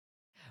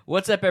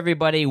What's up,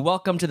 everybody?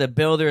 Welcome to the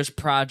Builders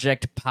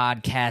Project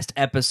Podcast,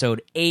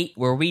 Episode 8,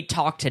 where we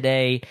talk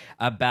today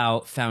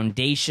about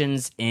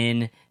foundations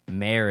in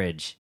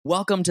marriage.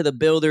 Welcome to the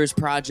Builders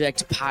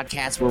Project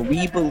Podcast, where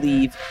we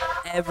believe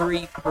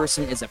every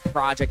person is a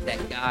project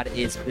that God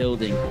is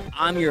building.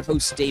 I'm your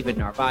host, David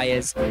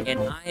Narvaez,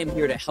 and I am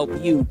here to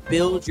help you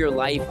build your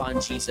life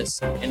on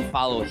Jesus and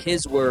follow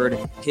His word,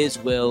 His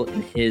will,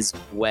 and His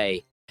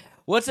way.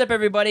 What's up,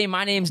 everybody?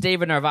 My name's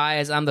David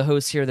Narvaez. I'm the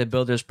host here of the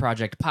Builders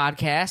Project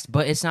Podcast,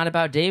 but it's not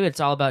about David.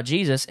 It's all about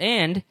Jesus,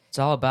 and it's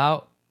all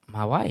about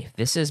my wife.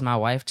 This is my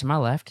wife to my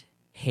left,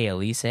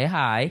 Haley. Say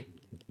hi.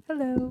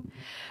 Hello.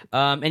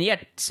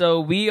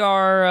 So we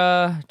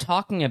are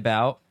talking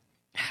about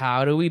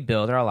how do we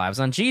build our lives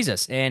on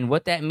Jesus, and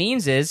what that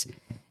means is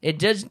it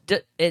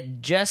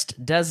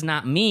just does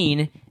not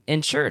mean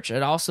in church.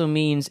 It also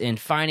means in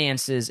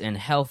finances, and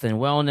health and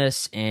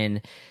wellness,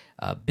 and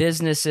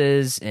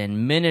businesses,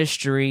 and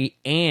ministry,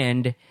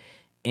 and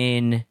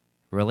in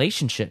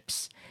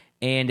relationships.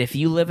 And if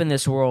you live in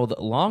this world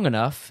long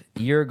enough,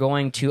 you're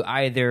going to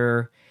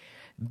either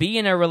be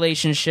in a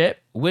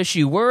relationship, wish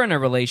you were in a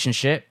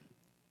relationship,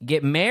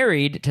 get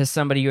married to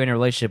somebody you're in a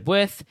relationship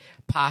with,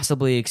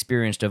 possibly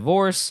experience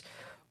divorce,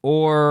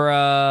 or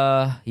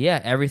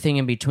everything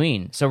in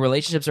between. So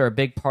relationships are a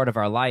big part of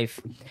our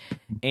life,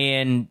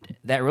 and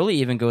that really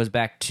even goes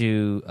back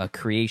to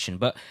creation.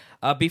 But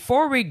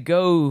before we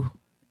go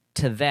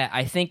to that,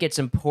 I think it's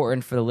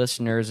important for the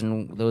listeners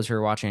and those who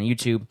are watching on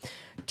YouTube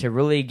to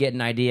really get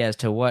an idea as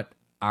to what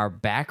our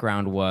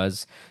background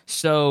was.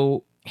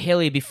 So,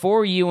 Haley,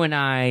 before you and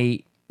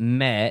I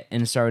met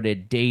and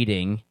started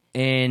dating,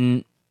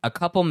 in a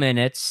couple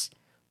minutes,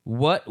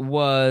 what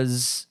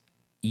was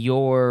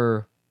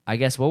your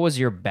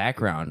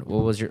background?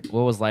 What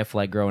was life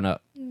like growing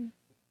up?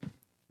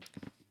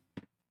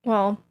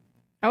 Well,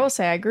 I will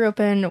say I grew up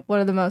in one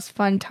of the most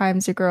fun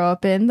times to grow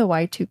up in, the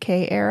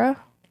Y2K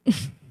era.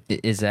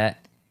 Is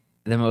that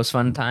the most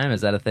fun time? Is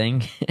that a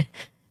thing?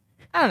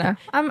 I don't know.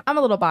 I'm a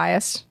little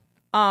biased.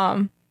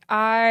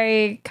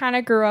 I kind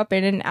of grew up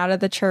in and out of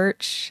the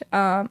church.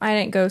 I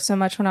didn't go so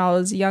much when I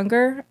was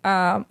younger.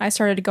 I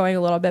started going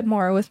a little bit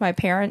more with my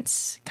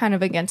parents, kind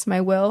of against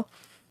my will,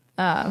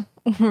 right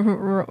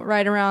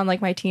around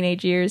like my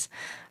teenage years.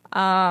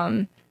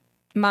 My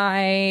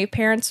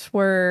parents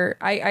were,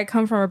 I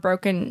come from a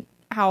broken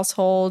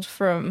household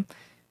from,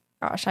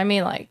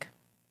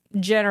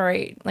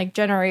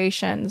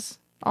 generations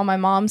on my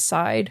mom's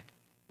side.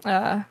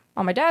 On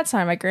my dad's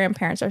side, my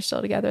grandparents are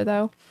still together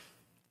though.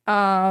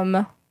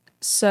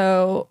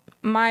 So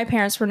my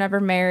parents were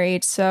never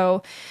married.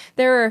 So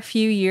there were a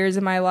few years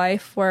in my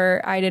life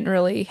where I didn't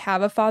really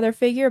have a father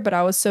figure, but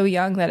I was so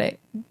young that I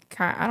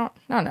don't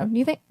know.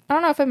 I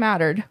don't know if it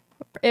mattered.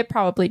 It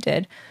probably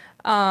did.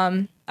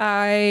 My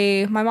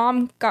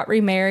mom got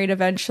remarried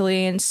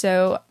eventually. And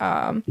so,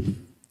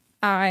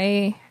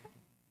 my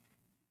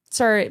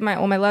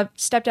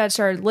stepdad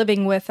started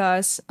living with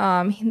us.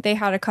 They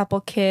had a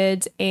couple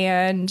kids,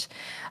 and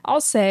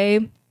I'll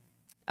say,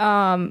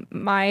 my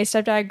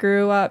stepdad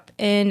grew up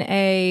in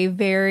a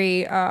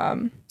very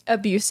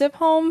abusive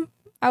home,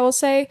 I will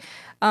say.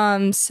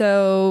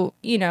 So,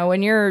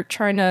 when you're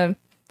trying to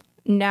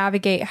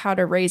navigate how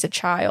to raise a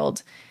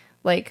child,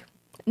 like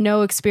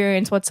no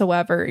experience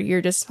whatsoever, you're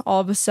just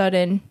all of a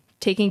sudden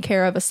taking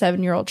care of a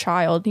 7-year-old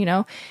child,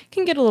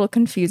 can get a little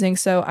confusing.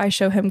 So I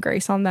show him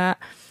grace on that.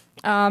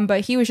 But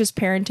he was just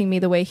parenting me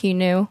the way he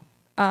knew.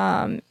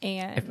 And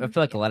I feel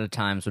like a lot of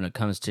times when it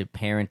comes to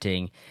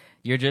parenting,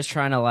 you're just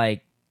trying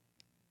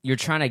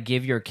to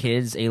give your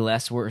kids a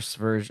less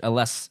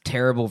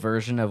terrible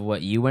version of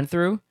what you went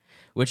through,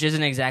 which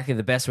isn't exactly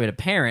the best way to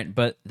parent,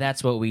 but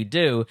that's what we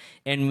do.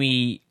 And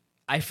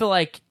I feel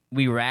like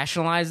we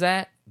rationalize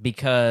that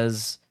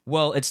because,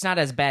 well, it's not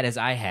as bad as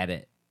I had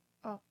it.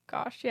 Oh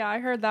gosh, yeah, I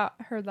heard that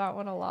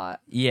one a lot.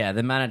 Yeah,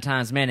 the amount of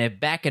times, man, if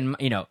back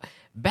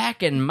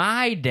in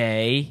my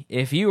day,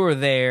 if you were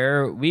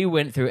there, we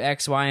went through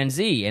X, Y, and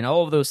Z, and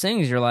all of those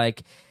things, you're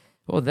like,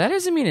 well, that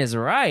doesn't mean it's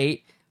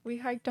right. We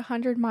hiked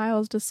 100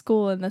 miles to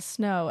school in the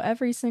snow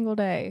every single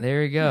day.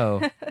 There you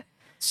go.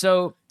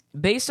 So,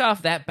 based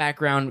off that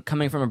background,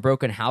 coming from a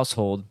broken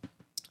household,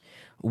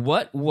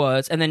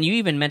 and then you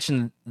even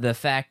mentioned the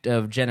fact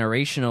of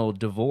generational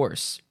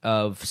divorce,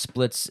 of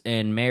splits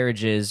in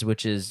marriages,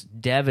 which is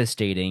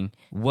devastating.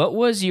 What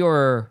was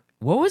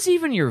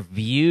even your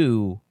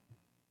view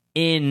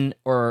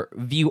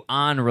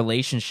on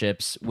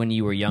relationships when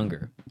you were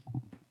younger?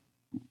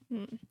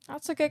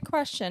 That's a good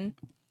question.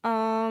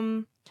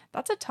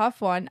 That's a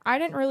tough one. I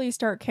didn't really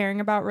start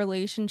caring about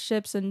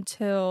relationships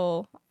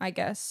until, I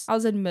guess, I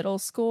was in middle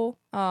school.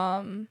 Is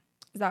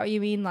that what you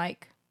mean?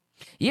 Like,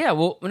 yeah,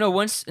 well,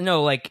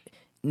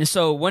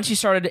 so once you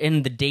started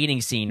in the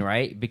dating scene,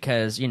 right?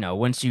 Because,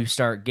 once you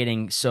start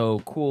getting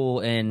so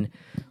cool and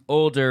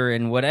older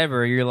and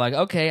whatever, you're like,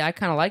 okay, I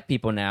kind of like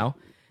people now.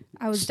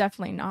 I was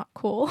definitely not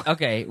cool.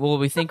 Okay, well,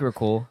 we think we're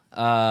cool,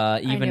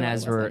 even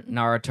as we're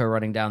Naruto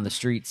running down the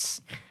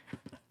streets.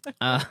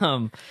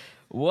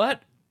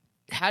 What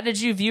how did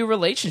you view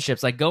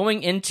relationships? Like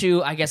going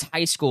into, I guess,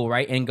 high school,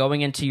 right? And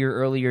going into your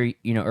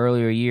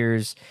earlier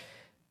years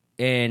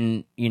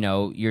in,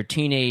 your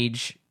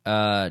teenage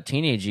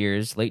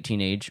years, late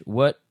teenage.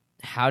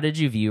 How did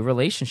you view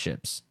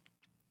relationships?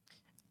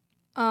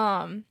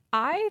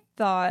 I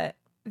thought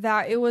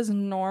that it was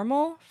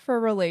normal for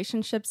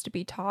relationships to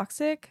be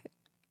toxic.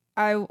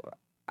 I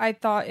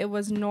thought it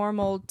was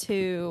normal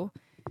to,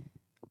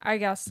 I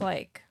guess,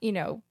 like,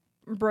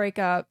 break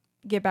up,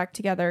 get back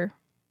together,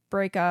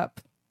 break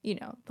up,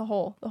 the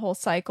whole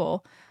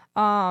cycle.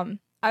 I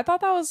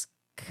thought that was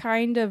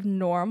kind of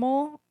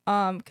normal,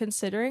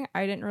 considering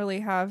I didn't really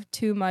have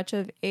too much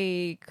of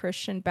a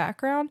Christian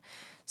background.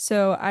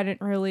 So I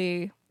didn't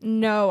really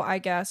know, I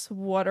guess,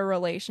 what a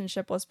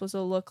relationship was supposed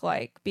to look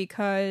like,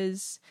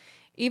 because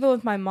even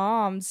with my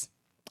mom's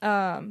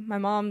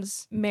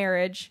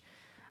marriage,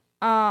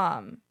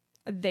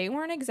 they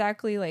weren't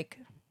exactly, like,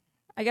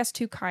 I guess,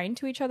 too kind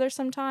to each other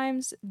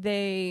sometimes.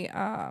 They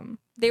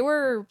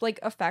were, like,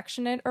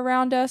 affectionate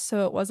around us,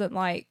 so it wasn't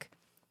like,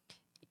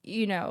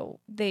 I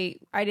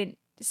didn't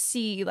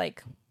see,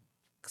 like,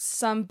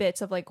 some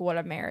bits of, like, what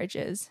a marriage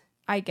is,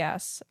 I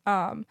guess.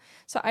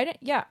 So I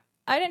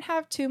didn't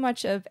have too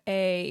much of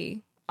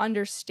a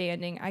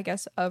understanding, I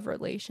guess, of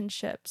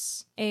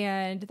relationships,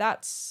 and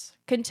that's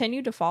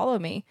continued to follow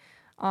me,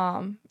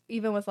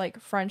 even with, like,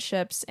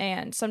 friendships,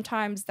 and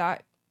sometimes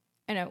that,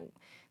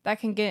 that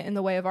can get in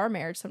the way of our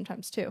marriage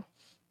sometimes too.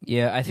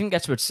 Yeah, I think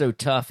that's what's so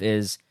tough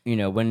is,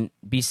 when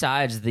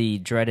besides the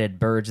dreaded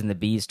birds and the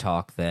bees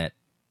talk that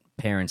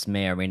parents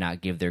may or may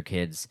not give their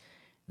kids,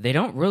 they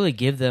don't really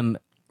give them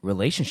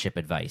relationship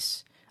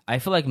advice. I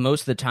feel like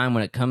most of the time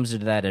when it comes to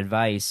that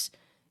advice,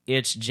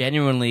 it's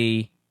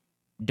genuinely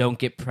don't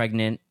get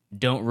pregnant,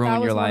 don't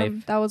ruin your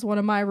life. That was one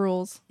of my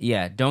rules.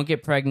 Yeah, don't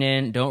get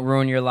pregnant, don't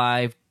ruin your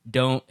life,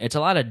 it's a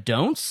lot of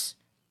don'ts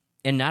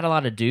and not a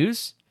lot of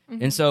do's.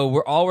 Mm-hmm. And so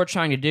we're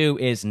trying to do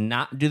is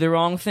not do the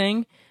wrong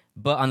thing,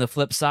 but on the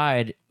flip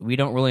side, we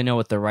don't really know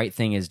what the right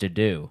thing is to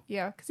do.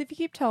 Yeah, because if you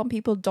keep telling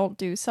people don't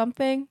do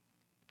something,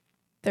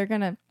 they're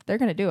gonna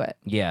do it.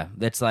 Yeah,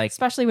 that's like,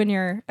 especially when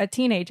you're a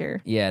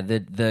teenager. Yeah,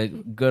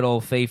 the good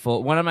old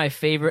faithful. One of my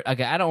favorite.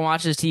 Okay, I don't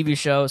watch this TV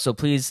show, so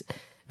please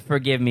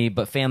forgive me.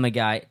 But Family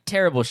Guy,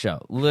 terrible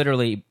show.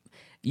 Literally,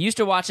 used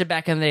to watch it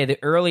back in the day, the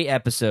early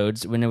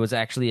episodes when it was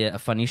actually a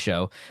funny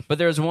show. But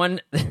there's one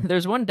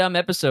dumb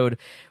episode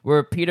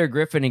where Peter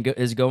Griffin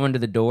is going to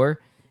the door,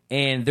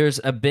 and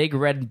there's a big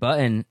red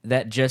button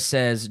that just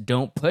says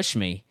 "Don't push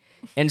me,"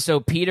 and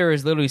so Peter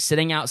is literally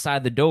sitting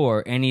outside the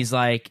door, and he's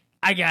like,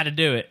 I gotta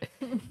do it.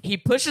 He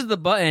pushes the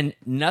button,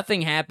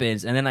 nothing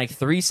happens, and then like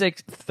 3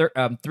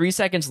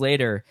 seconds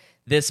later,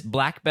 this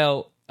black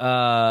belt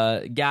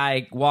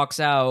guy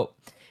walks out,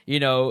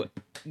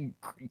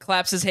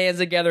 claps his hands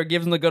together,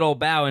 gives him the good old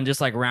bow, and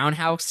just like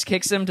roundhouse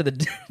kicks him to the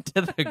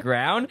to the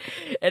ground.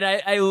 And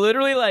I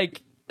literally,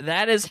 like,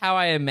 that is how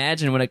I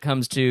imagine when it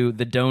comes to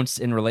the don'ts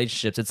in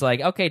relationships. It's like,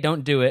 okay,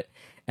 don't do it,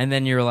 and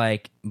then you're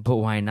like, but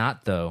why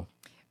not though?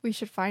 We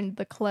should find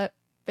the clip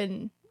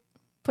and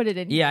put it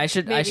in. Yeah, I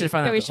should find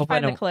that. We should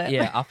find the clip.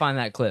 Yeah, I'll find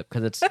that clip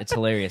because it's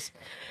hilarious.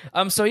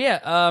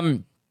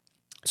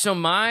 So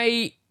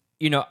my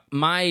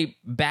my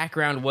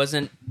background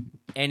wasn't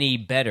any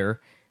better.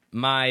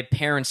 My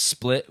parents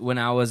split when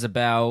I was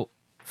about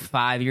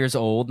 5 years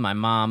old. My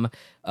mom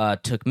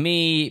took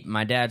me.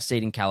 My dad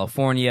stayed in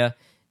California,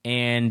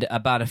 and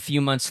about a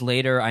few months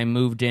later, I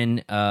moved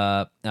in.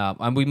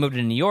 We moved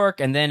to New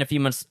York, and then a few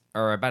months,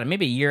 or about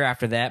maybe a year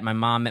after that, my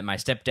mom met my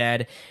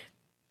stepdad.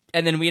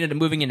 And then we ended up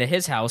moving into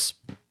his house.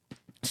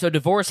 So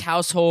divorced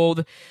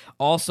household,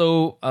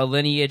 also a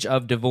lineage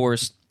of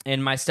divorce.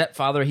 And my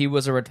stepfather, he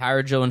was a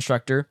retired drill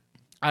instructor.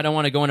 I don't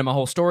want to go into my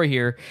whole story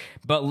here,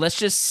 but let's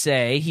just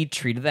say he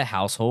treated the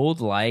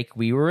household like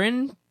we were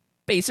in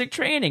basic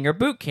training or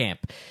boot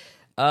camp.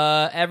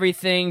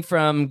 Everything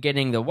from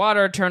getting the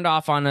water turned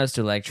off on us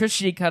to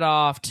electricity cut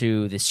off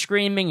to the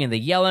screaming and the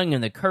yelling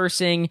and the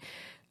cursing.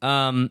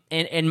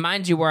 And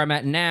mind you, where I'm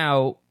at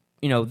now,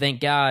 thank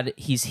God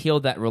he's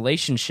healed that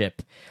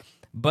relationship.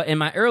 But in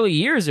my early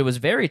years, it was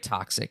very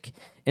toxic.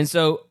 And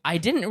so I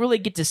didn't really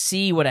get to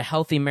see what a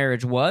healthy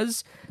marriage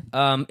was,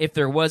 if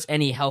there was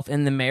any health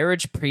in the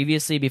marriage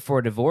previously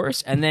before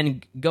divorce. And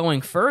then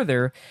going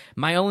further,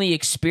 my only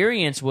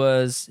experience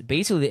was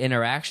basically the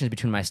interactions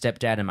between my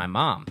stepdad and my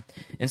mom.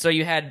 And so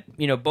you had,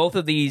 both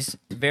of these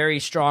very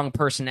strong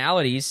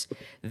personalities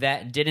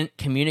that didn't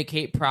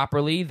communicate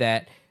properly,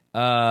 that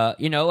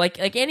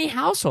like any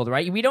household,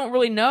 right? We don't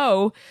really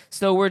know,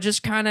 so we're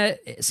just kind of,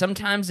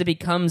 sometimes it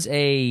becomes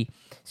a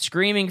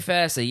screaming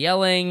fest, a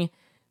yelling,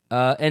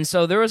 and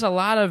so there was a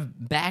lot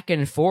of back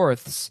and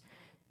forths,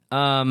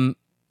 and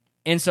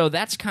so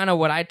that's kind of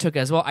what I took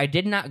as well. I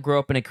did not grow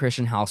up in a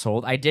Christian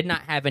household. I did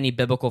not have any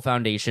biblical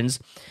foundations,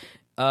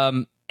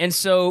 and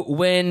so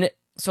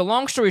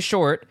long story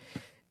short,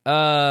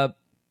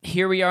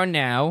 here we are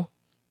now.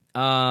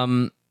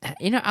 I'll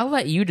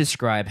let you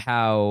describe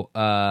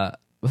how,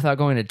 without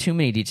going into too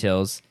many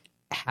details,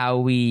 how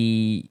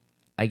we,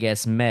 I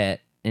guess,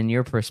 met and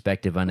your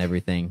perspective on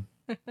everything.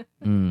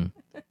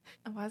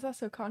 Why is that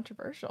so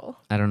controversial?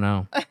 I don't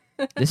know.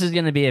 This is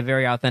going to be a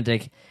very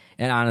authentic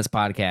and honest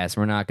podcast.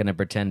 We're not going to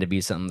pretend to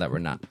be something that we're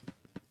not.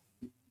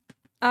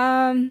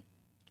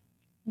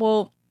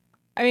 Well,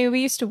 I mean,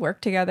 we used to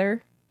work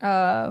together.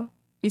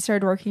 We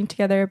started working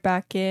together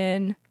back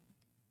in,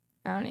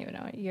 I don't even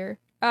know what year.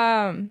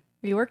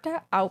 We worked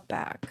at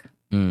Outback.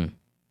 Good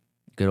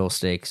old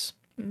steaks.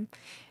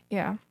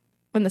 Yeah,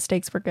 when the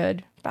steaks were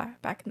good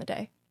back in the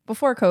day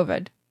before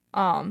COVID.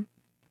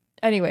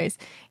 Anyways,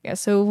 yeah.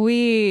 So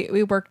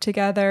we worked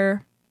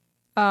together.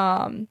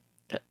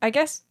 I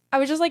guess I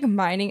was just like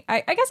minding. I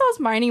guess I was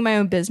minding my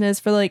own business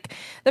for like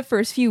the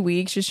first few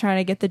weeks, just trying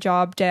to get the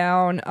job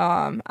down.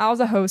 I was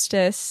a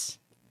hostess.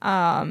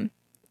 And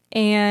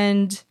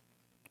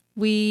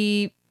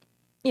I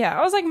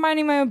was like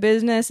minding my own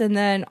business, and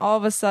then all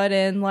of a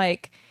sudden,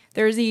 like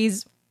there's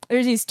these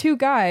two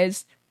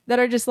guys that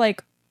are just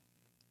like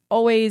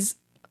always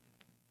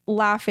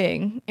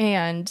laughing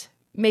and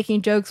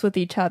making jokes with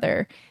each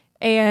other,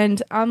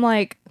 and I'm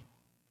like,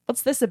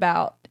 what's this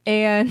about?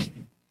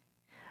 And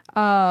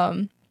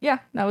yeah,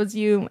 that was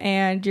you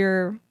and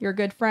your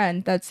good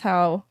friend. That's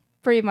how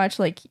pretty much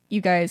like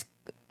you guys,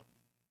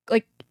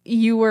 like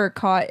you were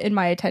caught in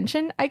my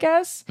attention, I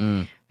guess,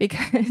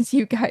 because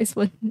you guys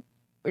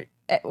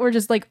were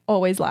just like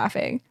always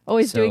laughing,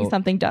 always doing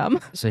something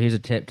dumb. So here's a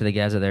tip to the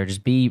guys out there: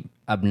 just be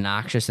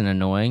obnoxious and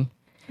annoying.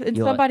 And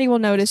somebody will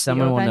notice.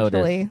 Someone will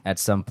notice at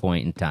some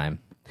point in time.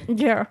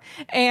 Yeah,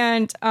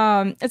 and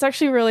it's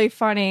actually really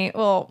funny.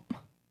 Well,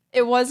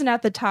 it wasn't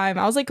at the time.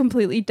 I was like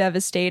completely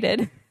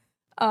devastated.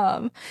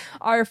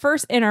 Our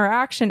first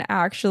interaction,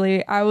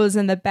 actually, I was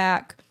in the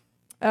back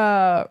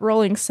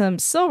rolling some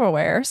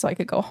silverware so I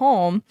could go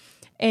home.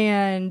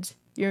 And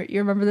you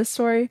remember this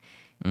story?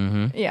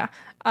 Mm-hmm. Yeah.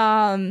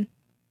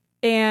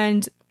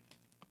 And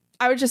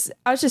I was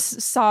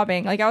just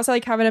sobbing. Like I was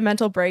like having a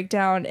mental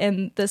breakdown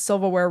in the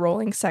silverware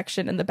rolling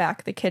section in the back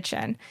of the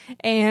kitchen.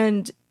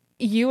 And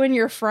you and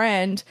your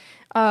friend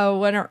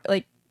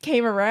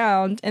came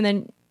around, and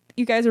then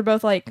you guys were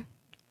both like,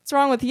 "What's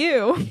wrong with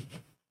you?"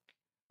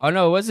 Oh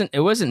no, it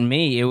wasn't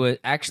me. It was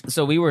actually,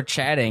 so we were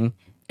chatting,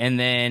 and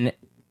then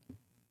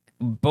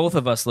both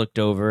of us looked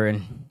over,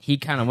 and he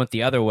kind of went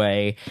the other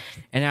way,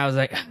 and I was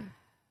like,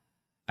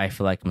 I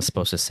feel like I'm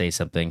supposed to say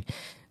something.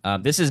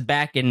 This is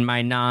back in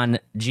my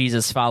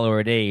non-Jesus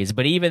follower days,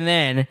 but even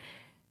then,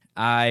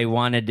 I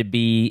wanted to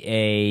be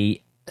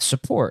a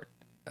support.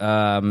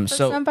 For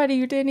somebody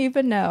you didn't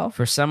even know.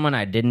 For someone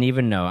I didn't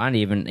even know.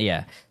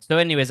 Yeah. So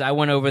anyways, I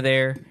went over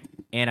there,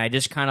 and I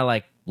just kind of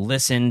like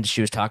listened.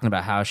 She was talking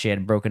about how she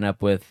had broken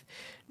up with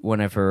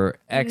one of her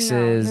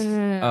exes.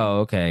 No. Oh,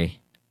 okay.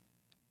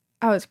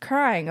 I was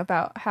crying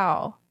about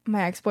how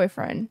my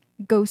ex-boyfriend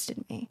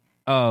ghosted me.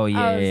 Oh,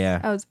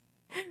 yeah.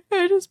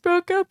 I just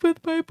broke up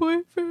with my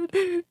boyfriend.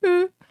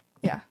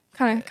 Yeah,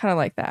 kind of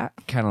like that.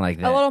 Kind of like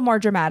that. A little more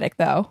dramatic,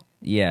 though.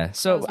 Yeah.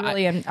 So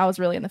I was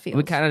really in the field.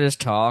 We kind of just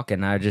talk,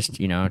 and I just,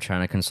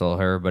 trying to console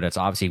her, but it's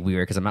obviously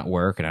weird because I'm at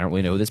work and I don't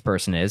really know who this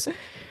person is.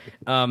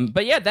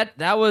 But yeah,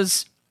 that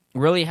was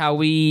really how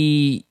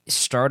we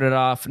started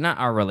off, not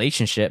our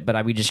relationship,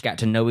 but we just got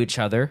to know each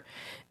other.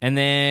 And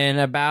then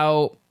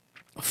about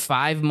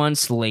 5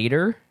 months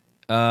later,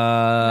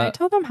 Can I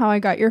tell them how I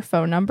got your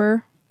phone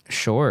number?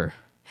 Sure.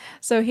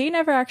 So he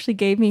never actually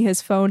gave me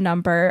his phone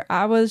number.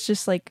 I was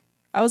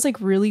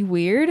really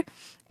weird.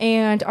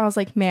 And I was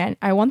like, man,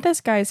 I want this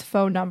guy's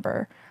phone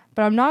number,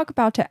 but I'm not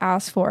about to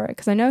ask for it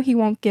because I know he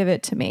won't give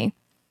it to me.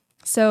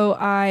 So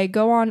I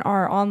go on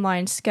our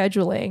online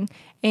scheduling,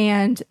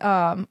 and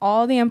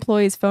all the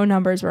employees' phone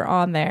numbers were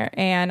on there.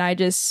 And I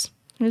was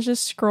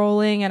just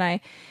scrolling, and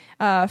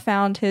I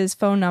found his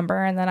phone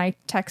number, and then I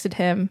texted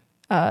him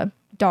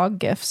dog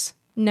gifs.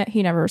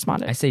 He never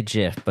responded. I say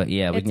GIF, but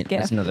yeah,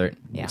 that's another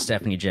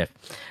Stephanie GIF.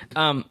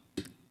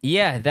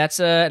 Yeah,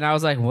 that's and I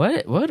was like,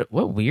 what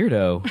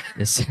weirdo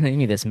is sending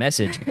me this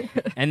message?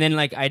 And then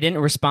like I didn't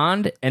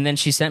respond, and then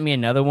she sent me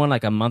another one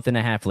like a month and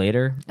a half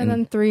later. And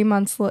then 3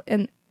 months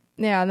and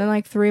then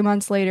like 3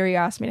 months later, he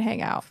asked me to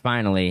hang out.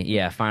 Finally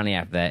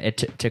after that,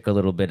 it took a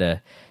little bit of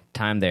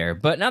time there,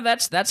 but now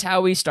that's how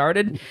we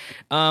started.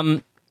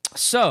 We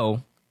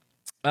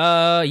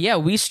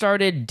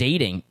started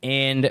dating,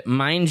 and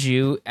mind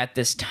you, at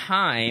this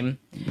time,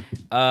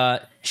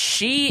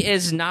 she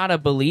is not a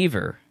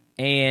believer.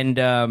 And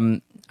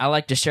I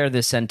like to share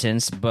this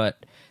sentence,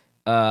 but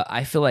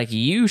I feel like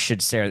you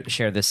should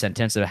share this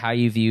sentence of how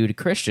you viewed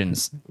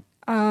Christians.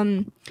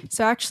 So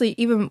actually,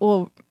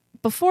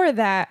 before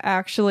that,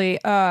 actually,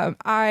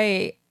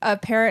 I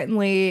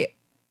apparently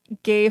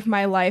gave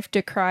my life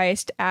to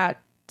Christ at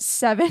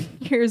 7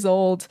 years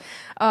old.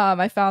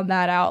 I found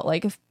that out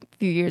like a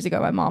few years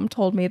ago. My mom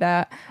told me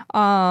that.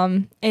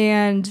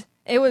 And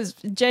it was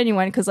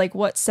genuine because like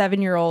what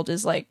 7-year-old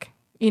is like,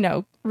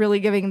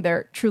 really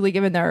truly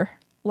giving their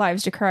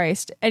lives to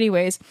Christ.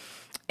 Anyways.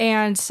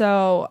 And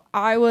so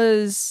I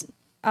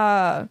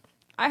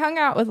hung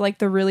out with like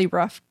the really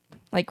rough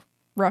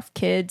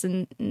kids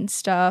and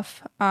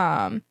stuff.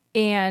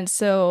 And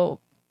so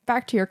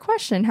back to your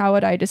question, how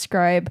would I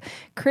describe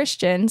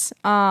Christians?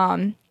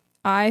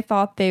 I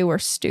thought they were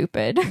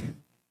stupid.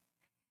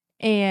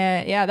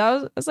 And yeah,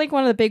 that was like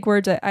one of the big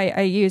words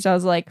I used. I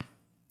was like,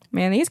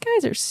 man, these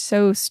guys are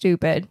so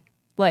stupid.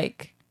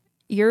 Like,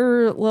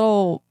 your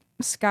little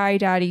sky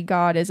daddy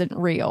god isn't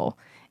real.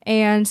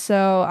 And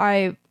so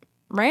I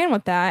ran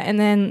with that. And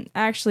then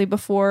actually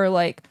before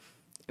like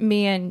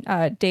me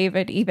and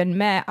David even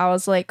met, I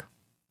was like,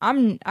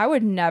 I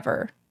would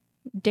never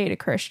date a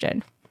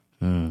Christian.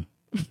 And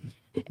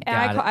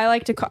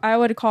I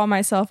would call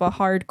myself a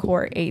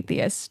hardcore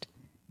atheist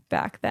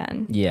back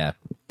then. Yeah.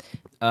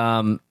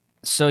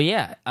 So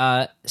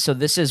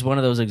this is one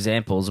of those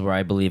examples where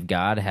I believe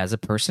God has a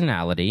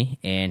personality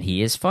and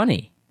he is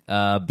funny.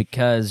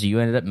 Because you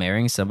ended up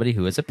marrying somebody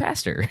who is a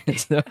pastor.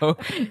 So,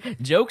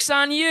 joke's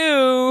on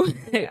you.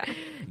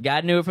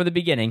 God knew it from the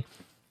beginning.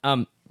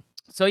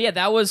 So yeah,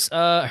 that was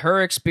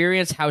her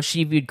experience, how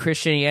she viewed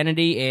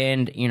Christianity,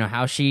 and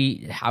how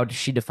she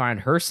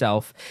defined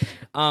herself.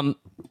 And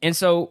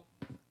so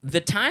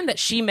the time that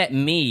she met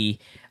me,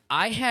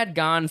 I had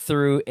gone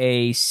through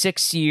a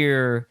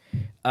 6-year,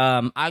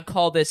 I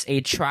call this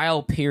a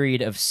trial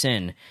period of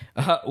sin,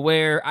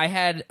 where I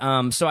had,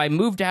 so I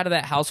moved out of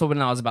that household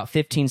when I was about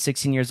 15,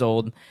 16 years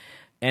old.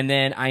 And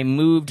then I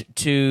moved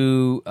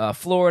to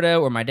Florida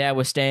where my dad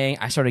was staying.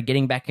 I started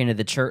getting back into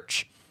the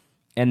church.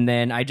 And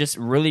then I just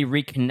really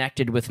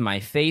reconnected with my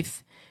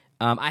faith.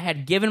 I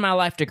had given my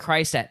life to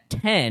Christ at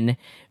 10,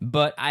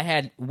 but I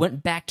had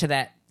went back to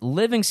that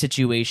living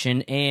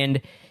situation,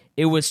 and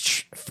it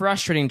was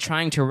frustrating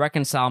trying to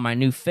reconcile my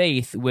new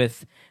faith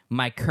with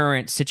my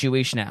current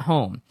situation at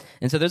home.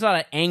 And so there's a lot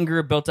of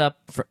anger built up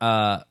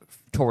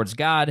towards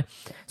God.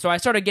 So I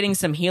started getting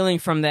some healing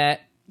from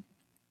that.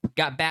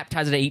 Got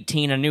baptized at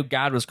 18. I knew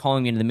God was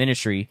calling me into the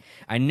ministry.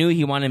 I knew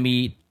he wanted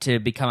me to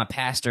become a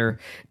pastor,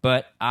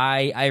 but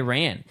I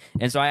ran.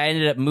 And so I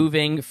ended up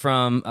moving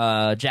from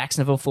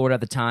Jacksonville, Florida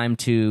at the time,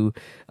 to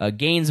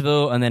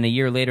Gainesville, and then a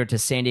year later to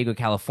San Diego,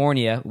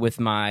 California with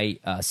my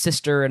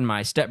sister and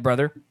my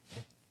stepbrother.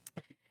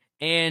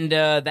 And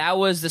that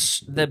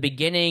was the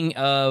beginning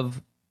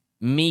of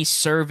me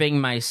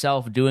serving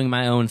myself, doing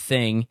my own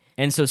thing.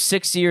 And so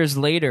 6 years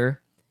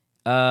later,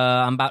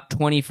 I'm about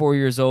 24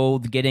 years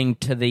old, getting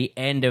to the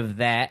end of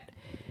that,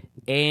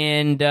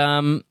 and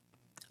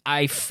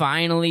I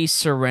finally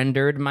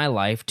surrendered my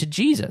life to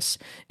Jesus.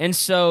 And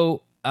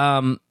so,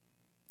 let's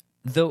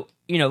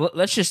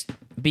just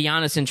be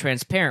honest and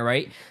transparent,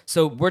 right?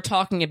 So we're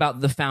talking about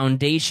the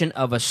foundation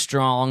of a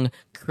strong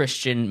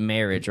Christian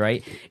marriage,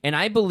 right? And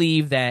I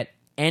believe that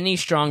any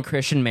strong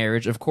Christian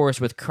marriage, of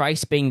course, with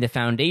Christ being the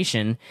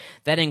foundation,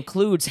 that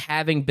includes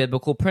having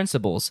biblical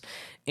principles.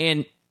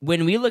 And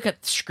when we look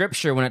at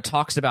Scripture, when it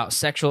talks about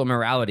sexual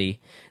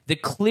immorality, the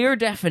clear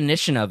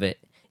definition of it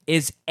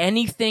is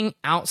any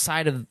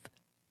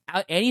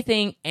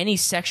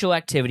sexual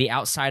activity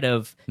outside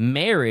of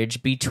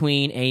marriage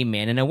between a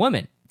man and a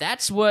woman.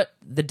 That's what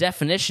the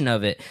definition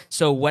of it.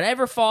 So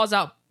whatever falls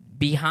out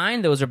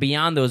behind those or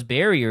beyond those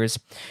barriers,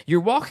 you're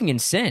walking in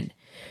sin.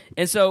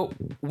 And so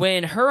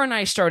when her and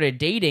I started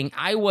dating,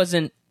 I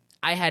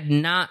had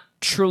not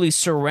truly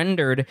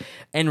surrendered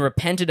and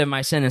repented of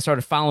my sin and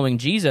started following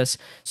Jesus.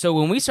 So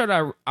when we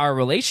started our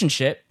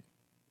relationship,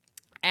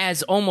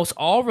 as almost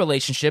all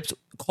relationships,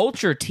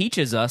 culture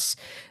teaches us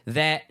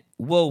that,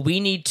 we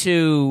need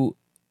to,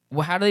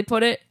 how do they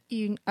put it?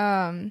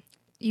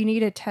 You need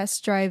to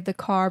test drive the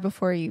car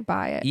before you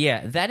buy it.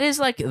 Yeah, that is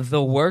like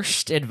the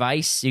worst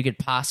advice you could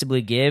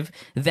possibly give.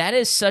 That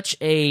is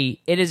it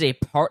is a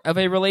part of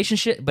a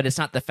relationship, but it's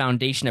not the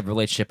foundation of a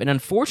relationship. And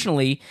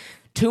unfortunately,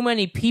 too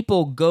many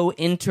people go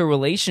into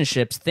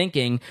relationships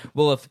thinking,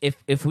 well,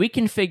 if we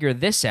can figure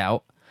this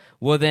out,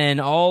 well, then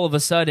all of a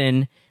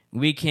sudden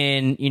we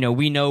can,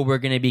 we know we're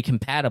going to be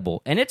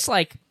compatible. And it's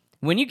like,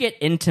 when you get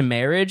into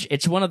marriage,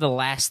 it's one of the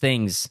last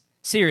things,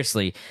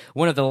 seriously,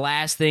 one of the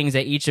last things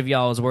that each of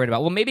y'all is worried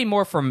about. Well, maybe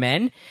more for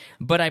men,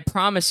 but I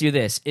promise you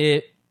this,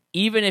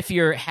 even if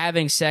you're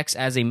having sex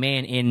as a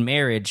man in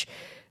marriage,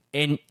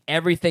 and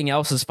everything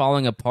else is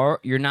falling apart,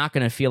 you're not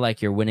going to feel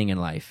like you're winning in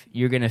life.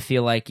 You're going to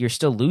feel like you're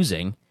still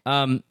losing.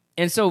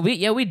 And so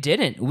we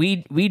didn't.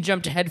 We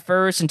jumped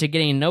headfirst into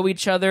getting to know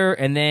each other,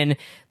 and then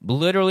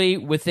literally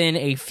within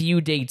a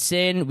few dates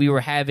in, we were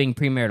having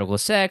premarital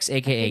sex,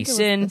 aka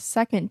sin. The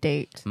second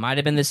date might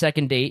have been the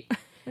second date.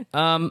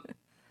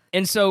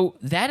 And so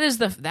that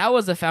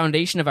was the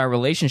foundation of our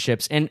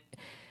relationships, and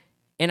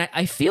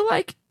I feel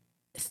like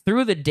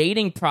through the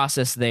dating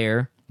process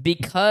there,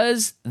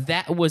 because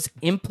that was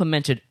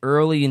implemented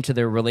early into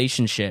their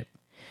relationship,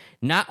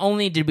 not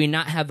only did we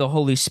not have the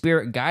Holy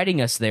Spirit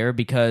guiding us there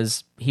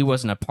because he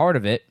wasn't a part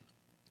of it,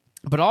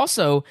 but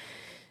also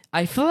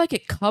I feel like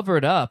it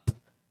covered up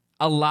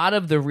a lot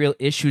of the real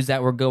issues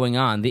that were going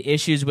on, the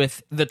issues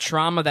with the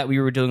trauma that we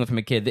were dealing with from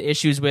a kid, the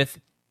issues with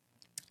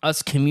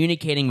us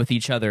communicating with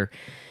each other.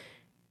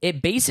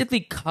 It basically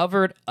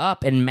covered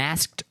up and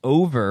masked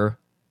over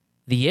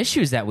the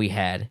issues that we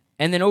had.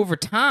 And then over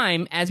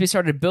time, as we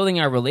started building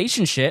our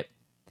relationship,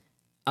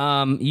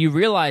 you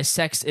realize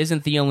sex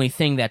isn't the only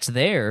thing that's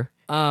there.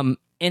 And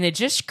and it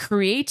just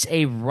creates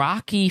a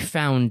rocky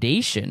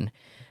foundation.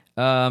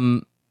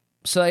 So,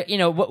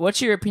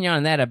 what's your opinion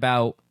on that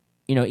about,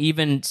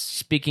 even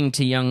speaking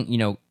to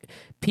young,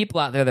 people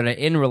out there that are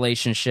in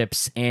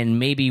relationships and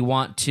maybe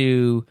want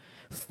to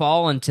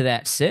fall into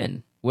that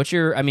sin? What's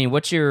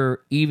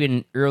your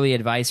even early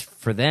advice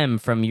for them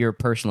from your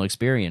personal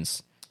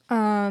experience?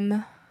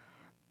 I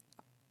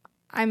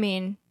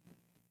mean,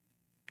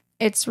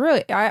 it's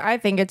really, I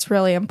think it's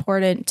really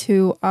important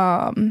to,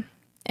 and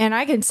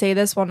I can say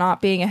this while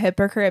not being a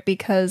hypocrite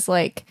because,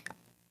 like,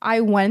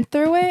 I went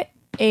through it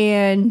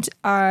and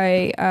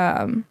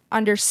I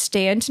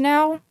understand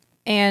now.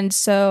 And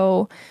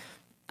so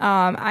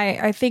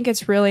I think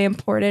it's really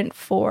important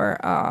for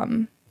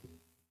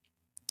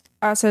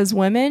us as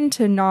women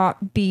to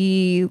not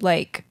be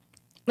like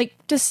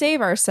to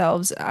save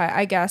ourselves,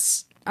 I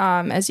guess,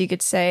 as you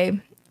could say.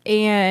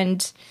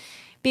 And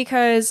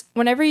because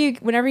whenever you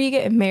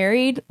get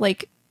married,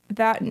 like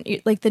that,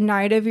 like the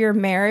night of your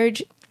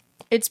marriage,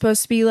 it's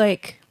supposed to be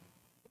like,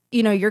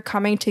 you're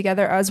coming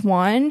together as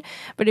one.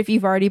 But if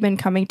you've already been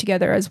coming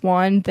together as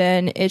one,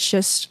 then it's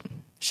just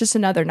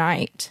another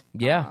night.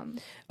 Yeah.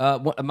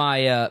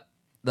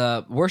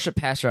 The worship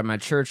pastor at my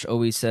church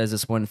always says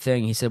this one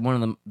thing. He said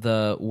one of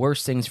the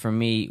worst things for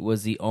me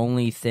was the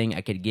only thing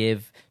I could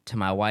give to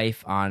my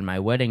wife on my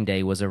wedding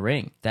day was a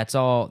ring. That's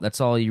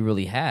all you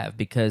really have,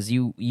 because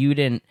you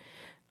didn't,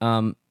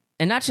 and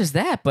not just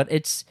that,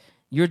 but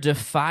you're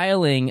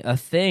defiling a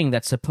thing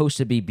that's supposed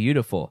to be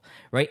beautiful,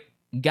 right?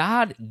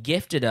 God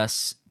gifted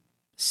us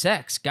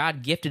sex.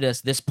 God gifted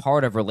us this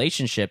part of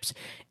relationships.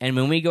 And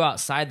when we go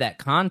outside that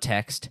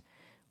context,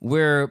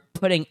 we're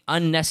putting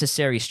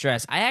unnecessary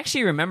stress. I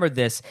actually remembered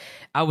this.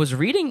 I was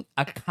reading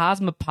a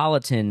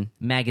Cosmopolitan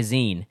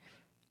magazine.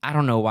 I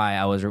don't know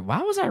why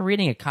was I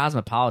reading a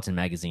Cosmopolitan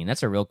magazine?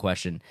 That's a real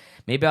question.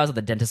 Maybe I was at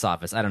the dentist's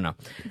office. I don't know.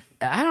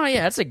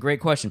 Yeah, that's a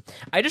great question.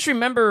 I just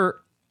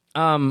remember,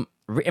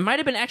 it might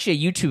have been actually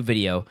a YouTube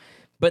video,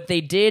 but they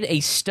did a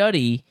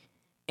study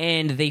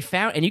and they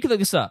found, and you can look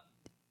this up,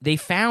 they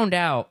found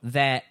out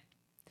that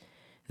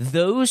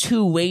those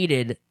who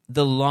waited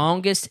the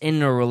longest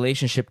in a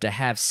relationship to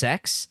have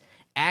sex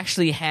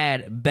actually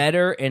had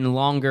better and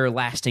longer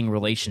lasting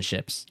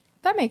relationships.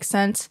 That makes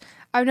sense.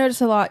 I've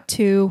noticed a lot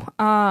too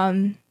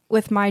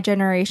with my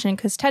generation,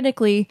 because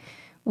technically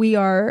we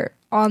are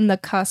on the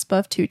cusp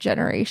of two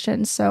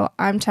generations. So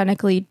I'm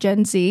technically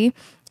Gen Z,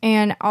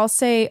 and I'll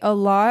say a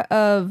lot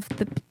of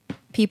the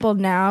people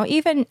now,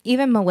 even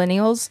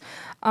millennials,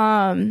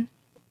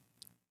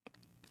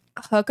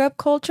 hookup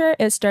culture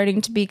is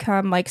starting to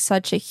become like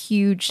such a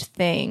huge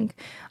thing.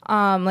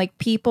 Like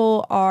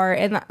people are,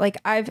 and like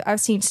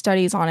I've seen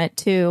studies on it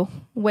too,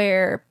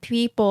 where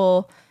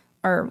people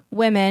or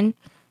women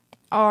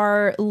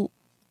are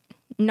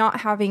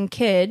not having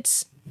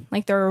kids,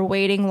 like they're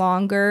waiting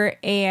longer,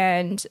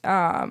 and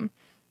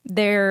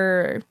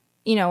they're,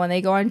 when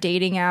they go on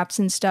dating apps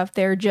and stuff,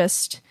 they're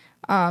just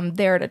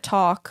there to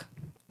talk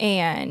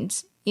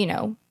and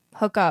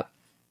hook up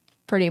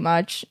pretty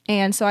much.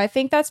 And so I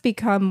think that's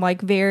become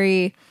like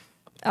very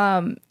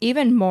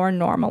even more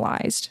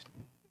normalized,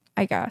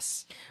 I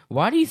guess.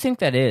 Why do you think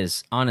that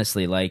is,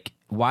 honestly? Like,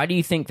 why do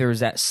you think there's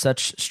that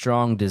such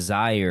strong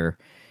desire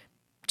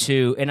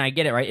to, and I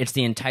get it, right? It's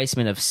the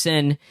enticement of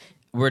sin.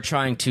 We're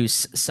trying to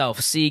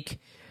self-seek.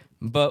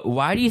 But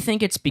why do you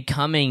think it's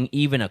becoming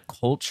even a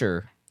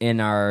culture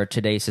in our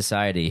today's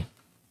society?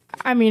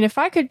 I mean, if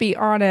I could be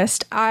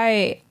honest,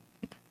 I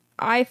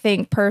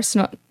think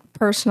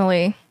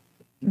personally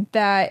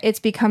that it's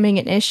becoming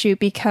an issue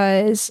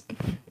because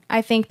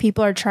I think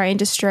people are trying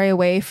to stray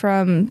away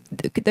from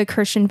the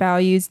Christian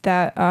values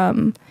that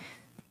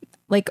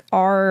like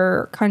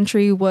our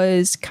country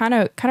was kind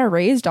of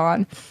raised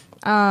on.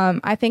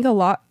 I think a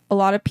lot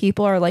of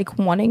people are like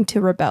wanting to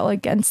rebel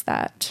against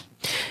that.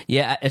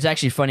 Yeah, it's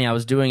actually funny. I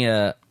was doing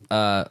a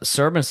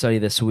sermon study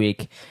this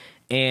week,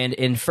 and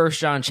in 1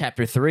 John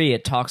chapter 3,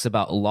 it talks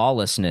about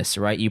lawlessness,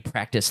 right? You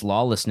practice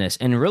lawlessness.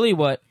 And really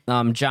what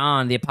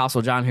John, the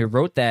Apostle John, who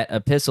wrote that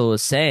epistle,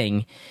 is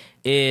saying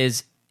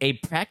is a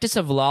practice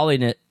of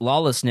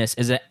lawlessness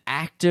is an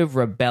active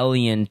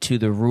rebellion to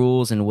the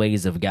rules and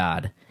ways of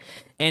God.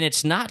 And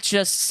it's not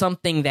just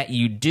something that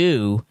you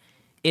do,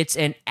 it's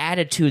an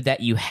attitude that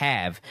you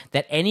have,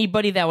 that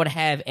anybody that would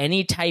have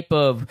any type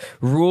of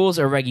rules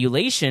or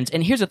regulations.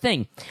 And here's the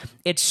thing,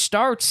 it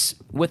starts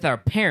with our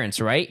parents,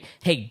 right?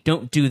 Hey,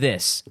 don't do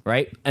this,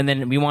 right? And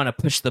then we want to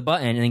push the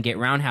button and then get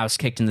roundhouse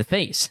kicked in the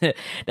face.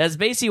 That's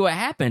basically what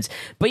happens.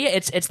 But yeah,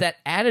 it's that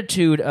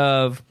attitude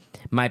of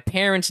my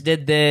parents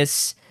did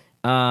this.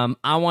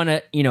 I want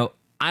to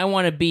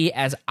be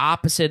as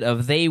opposite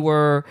of they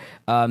were.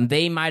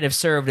 They might have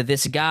served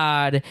this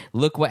God.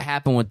 Look what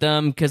happened with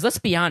them. Because let's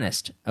be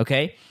honest,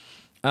 okay?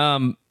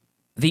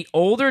 The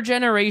older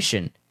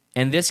generation,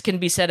 and this can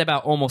be said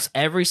about almost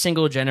every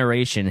single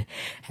generation,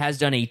 has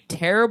done a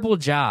terrible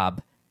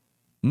job,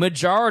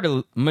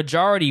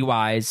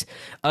 majority-wise,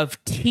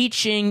 of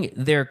teaching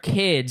their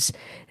kids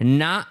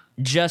not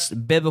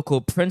just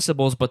biblical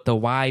principles, but the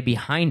why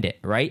behind it,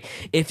 right?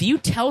 If you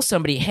tell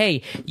somebody,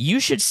 hey, you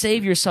should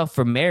save yourself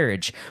for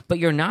marriage, but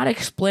you're not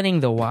explaining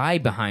the why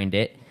behind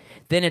it,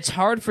 then it's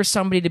hard for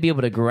somebody to be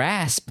able to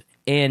grasp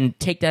and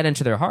take that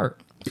into their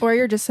heart. Or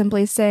you're just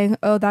simply saying,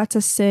 oh, that's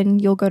a sin,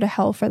 you'll go to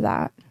hell for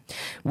that.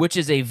 Which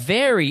is a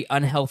very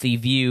unhealthy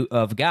view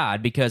of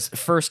God, because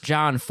 1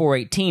 John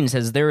 4:18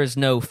 says there is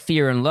no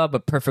fear in love,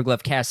 but perfect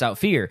love casts out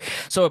fear.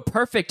 So a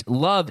perfect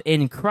love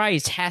in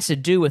Christ has to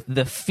do with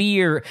the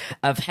fear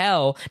of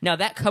hell. Now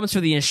that comes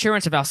through the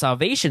assurance of our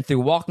salvation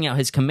through walking out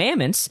his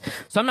commandments.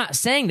 So I'm not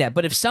saying that,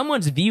 but if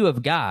someone's view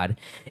of God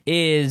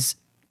is,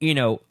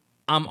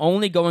 I'm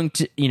only going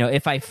to,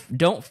 if I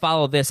don't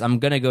follow this, I'm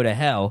going to go to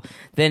hell,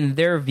 then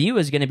their view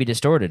is going to be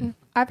distorted.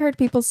 I've heard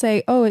people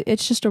say, oh,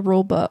 it's just a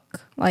rule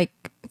book. Like,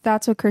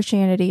 that's what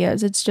Christianity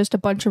is. It's just a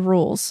bunch of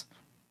rules.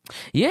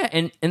 Yeah,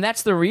 and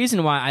that's the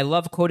reason why I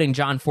love quoting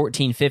John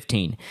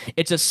 14:15.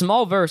 It's a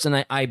small verse,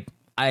 and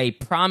I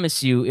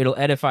promise you it'll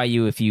edify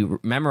you if you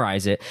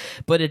memorize it.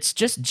 But it's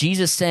just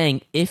Jesus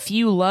saying, if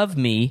you love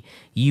me,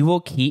 you will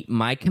keep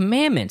my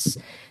commandments.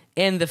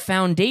 And the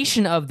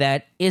foundation of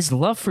that is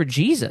love for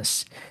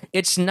Jesus.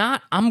 It's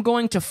not, I'm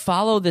going to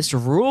follow this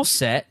rule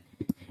set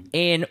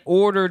in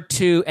order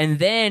to, and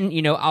then,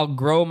 I'll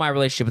grow my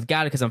relationship with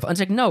God because it's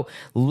like, no,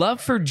 love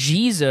for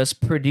Jesus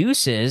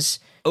produces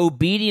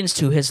obedience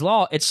to his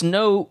law. It's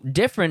no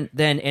different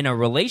than in a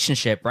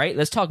relationship, right?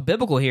 Let's talk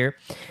biblical here.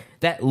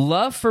 That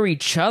love for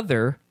each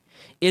other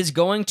is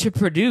going to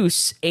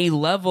produce a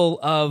level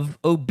of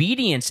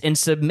obedience and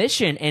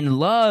submission and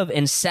love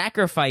and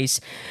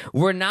sacrifice.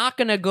 We're not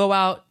going to go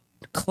out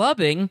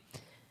clubbing.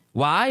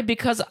 Why?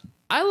 Because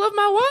I love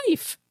my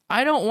wife.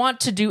 I don't want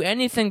to do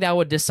anything that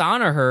would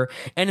dishonor her.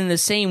 And in the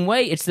same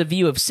way, it's the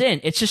view of sin.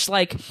 It's just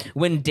like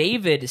when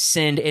David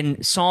sinned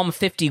in Psalm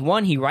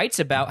 51, he writes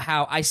about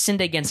how I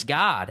sinned against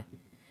God.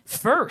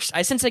 First,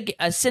 I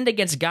sinned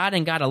against God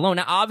and God alone.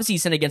 Now, obviously, he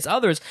sinned against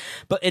others,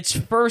 but it's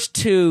first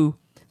to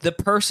the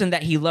person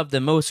that he loved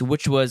the most,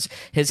 which was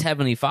his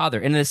heavenly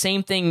Father. And the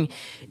same thing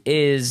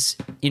is,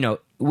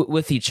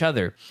 with each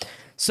other.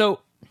 So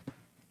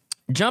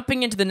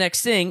jumping into the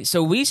next thing,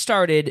 so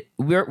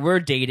we're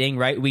dating,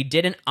 right? We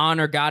didn't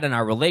honor God in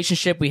our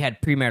relationship. We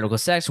had premarital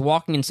sex,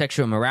 walking in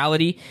sexual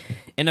immorality.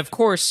 And of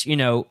course,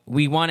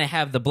 we want to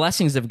have the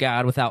blessings of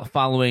God without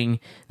following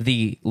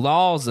the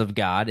laws of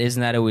God.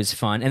 Isn't that always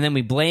fun? And then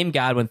we blame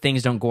God when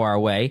things don't go our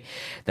way.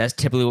 That's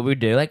typically what we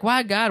do. Like,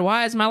 why, God?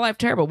 Why is my life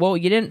terrible? Well,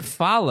 you didn't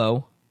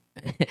follow.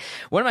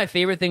 One of my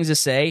favorite things to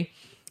say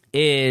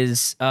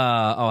is,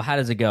 how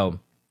does it go?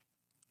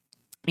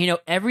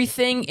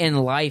 Everything in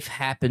life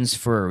happens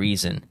for a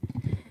reason.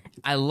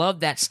 I love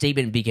that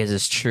statement because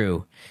it's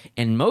true.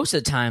 And most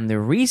of the time, the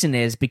reason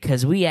is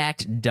because we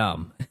act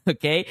dumb,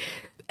 okay?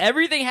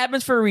 Everything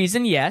happens for a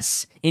reason,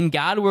 yes. And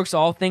God works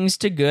all things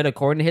to good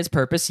according to his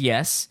purpose,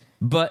 yes.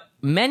 But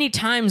many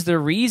times the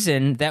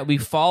reason that we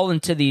fall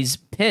into these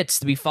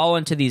pits, we fall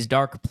into these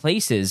dark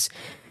places,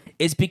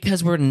 is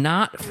because we're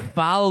not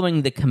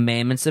following the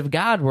commandments of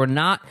God. We're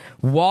not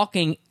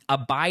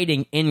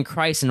abiding in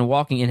Christ and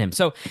walking in him.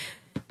 So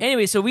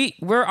anyway, so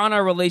we're on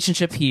our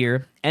relationship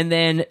here, and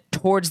then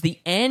towards the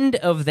end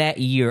of that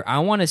year, I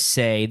want to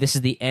say this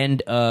is the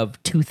end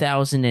of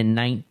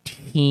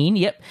 2019.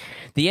 Yep,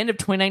 the end of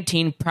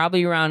 2019,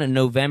 probably around a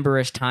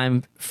November-ish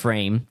time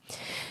frame.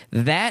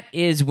 That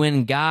is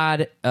when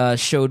God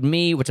showed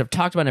me, which I've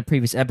talked about in a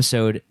previous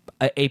episode,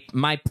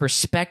 my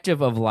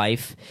perspective of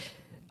life,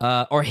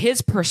 or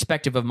his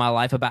perspective of my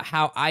life about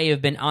how I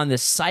have been on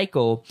this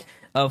cycle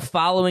of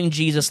following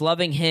Jesus,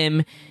 loving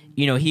him.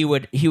 He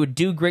would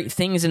do great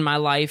things in my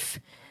life.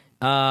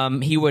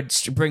 He would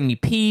bring me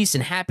peace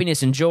and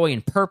happiness and joy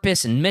and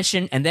purpose and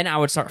mission. And then I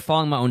would start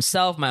following my own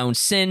self, my own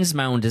sins,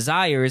 my own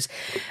desires.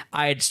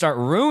 I'd start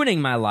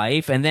ruining my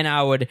life. And then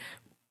I would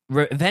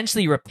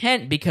eventually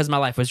repent because my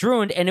life was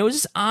ruined. And it was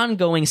this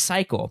ongoing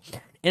cycle.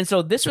 And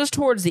so this was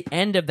towards the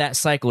end of that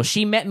cycle.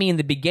 She met me in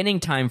the beginning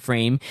time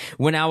frame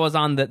when I was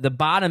on the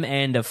bottom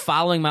end of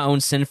following my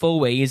own sinful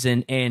ways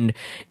and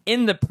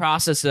in the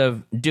process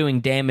of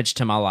doing damage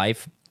to my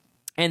life.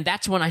 And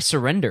that's when I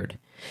surrendered.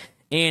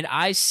 And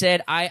I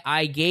said,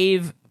 I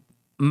gave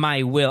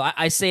my will.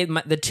 I say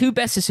the two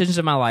best decisions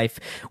of my life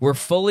was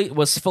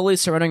fully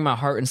surrendering my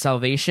heart in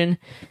salvation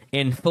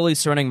and fully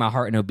surrendering my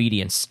heart in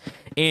obedience.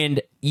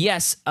 And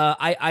yes,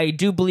 I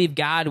do believe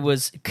God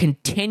was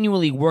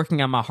continually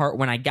working on my heart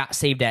when I got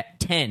saved at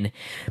 10.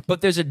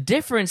 But there's a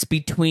difference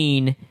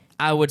between,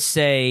 I would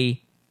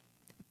say,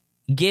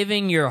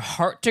 giving your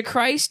heart to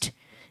Christ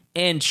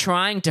and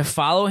trying to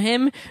follow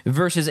him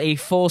versus a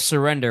full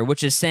surrender,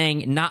 which is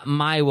saying, not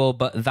my will,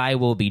 but thy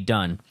will be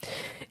done.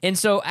 And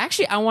so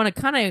actually, I want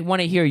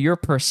to hear your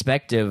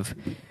perspective.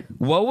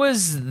 What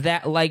was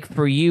that like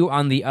for you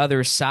on the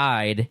other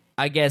side,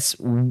 I guess,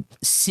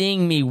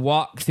 seeing me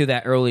walk through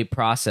that early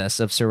process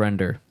of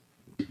surrender?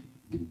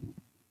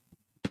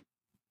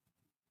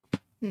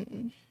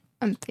 I'm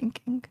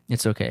thinking.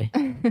 It's okay.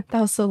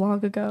 That was so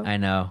long ago. I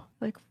know.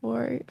 Like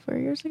 4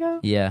 years ago?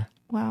 Yeah.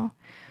 Wow.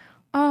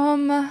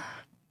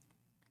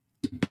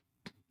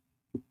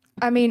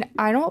 I mean,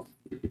 I don't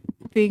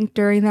think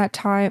during that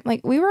time,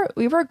 like we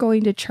were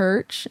going to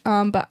church,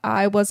 but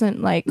I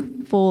wasn't like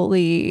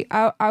fully.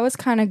 I was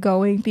kind of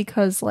going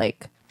because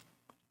like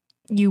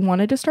you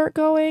wanted to start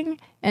going,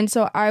 and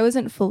so I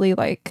wasn't fully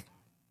like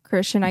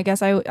Christian. I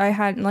guess I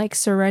hadn't like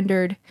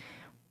surrendered,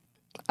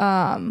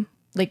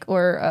 like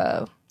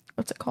or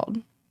what's it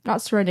called?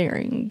 Not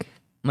surrendering.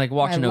 Like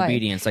walked in My life.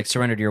 obedience, like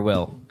surrendered your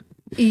will.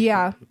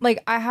 Yeah,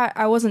 like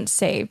I wasn't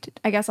saved.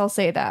 I guess I'll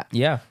say that.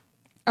 Yeah.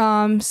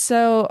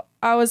 So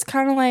I was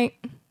kind of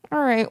like, all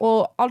right,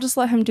 well, I'll just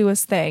let him do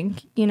his thing,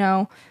 you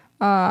know,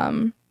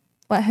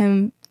 let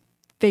him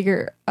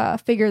figure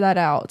that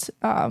out.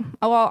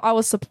 Well, I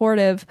was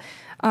supportive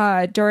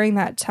during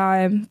that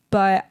time,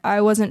 but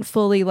I wasn't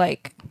fully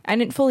like, I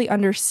didn't fully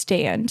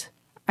understand,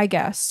 I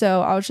guess.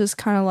 So I was just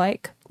kind of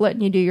like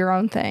letting you do your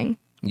own thing.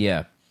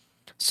 Yeah.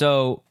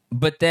 So,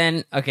 but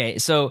then, okay,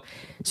 so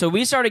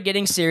we started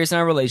getting serious in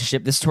our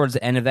relationship. This is towards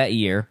the end of that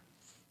year.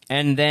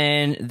 And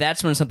then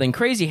that's when something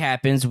crazy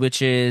happens,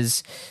 which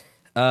is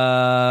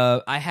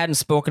I hadn't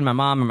spoken to my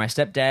mom or my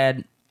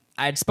stepdad.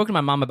 I had spoken to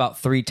my mom about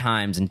 3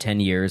 times in 10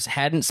 years,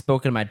 hadn't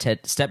spoken to my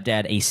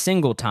stepdad a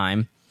single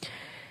time.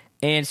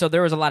 And so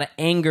there was a lot of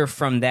anger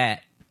from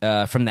that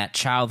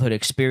childhood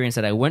experience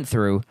that I went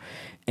through.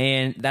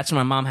 And that's when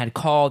my mom had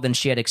called and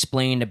she had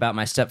explained about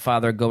my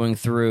stepfather going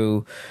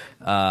through,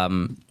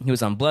 he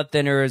was on blood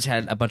thinners,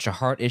 had a bunch of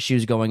heart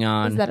issues going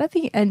on. Was that at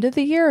the end of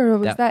the year or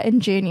was that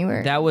in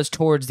January? That was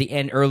towards the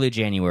end, early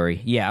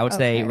January. Yeah, I would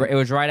say it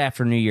was right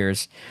after New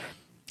Year's.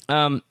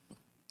 And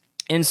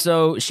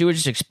so she was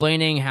just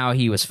explaining how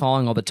he was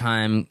falling all the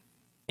time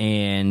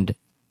and,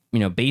 you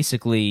know,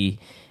 basically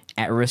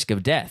at risk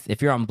of death.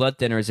 If you're on blood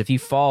thinners, if you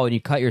fall and you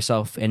cut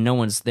yourself and no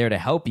one's there to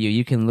help you,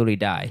 you can literally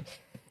die.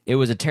 It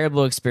was a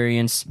terrible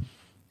experience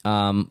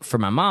for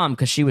my mom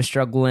because she was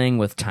struggling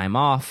with time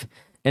off.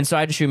 And so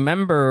I just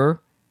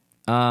remember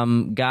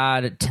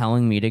God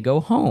telling me to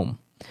go home.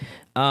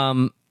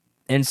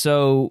 And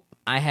so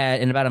I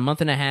had, in about a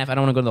month and a half, I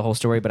don't want to go to the whole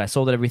story, but I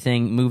sold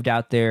everything, moved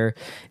out there.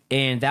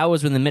 And that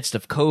was in the midst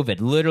of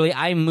COVID. Literally,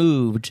 I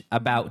moved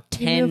about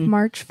 10... You moved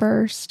March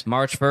 1st.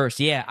 March 1st,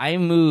 yeah. I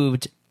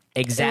moved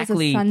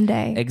exactly... It was a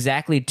Sunday.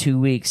 Exactly 2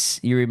 weeks.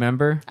 You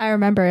remember? I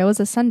remember. It was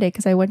a Sunday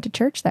because I went to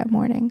church that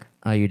morning.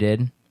 Oh, you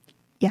did?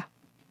 Yeah.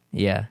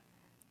 Yeah.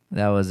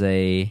 Was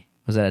that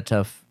a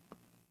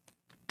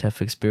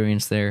tough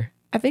experience there?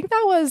 I think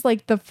that was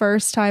like the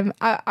first time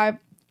I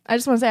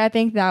just want to say I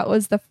think that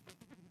was the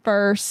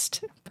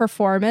first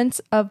performance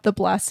of The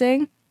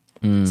Blessing.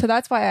 So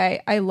that's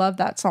why I love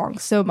that song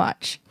so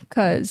much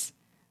because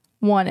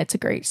 1, it's a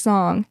great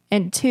song,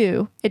 and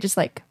 2, it just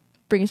like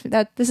brings me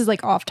that this is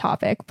like off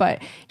topic, but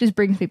it just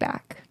brings me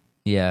back.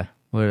 Yeah.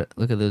 Look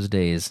at those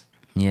days.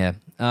 Yeah.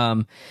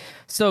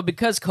 So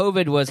because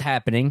COVID was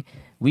happening,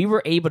 we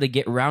were able to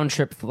get round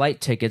trip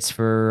flight tickets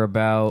for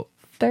about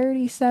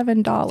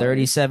 $37.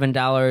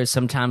 $37.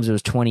 Sometimes it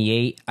was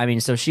 $28. I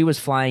mean, so she was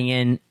flying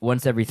in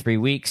once every 3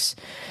 weeks.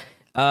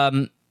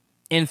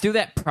 And through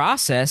that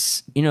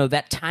process, you know,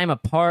 that time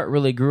apart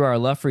really grew our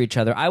love for each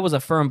other. I was a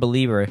firm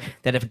believer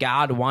that if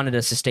God wanted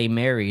us to stay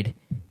married,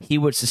 he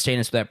would sustain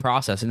us through that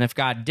process. And if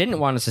God didn't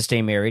want us to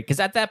stay married, because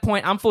at that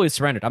point, I'm fully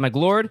surrendered. I'm like,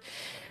 Lord,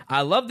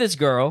 I love this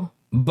girl,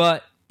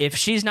 but if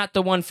she's not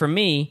the one for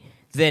me,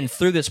 then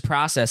through this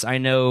process, I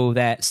know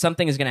that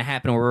something is going to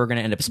happen where we're going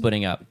to end up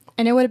splitting up.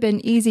 And it would have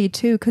been easy,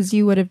 too, because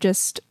you would have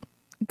just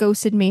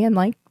ghosted me and,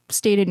 like,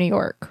 stayed in New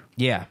York.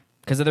 Yeah,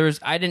 because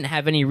I didn't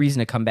have any reason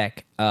to come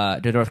back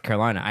to North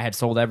Carolina. I had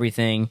sold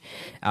everything.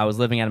 I was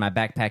living out of my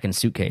backpack and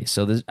suitcase.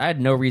 So I had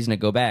no reason to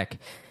go back.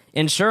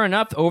 And sure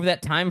enough, over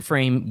that time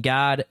frame,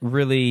 God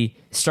really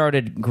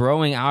started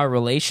growing our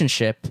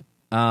relationship.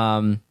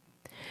 And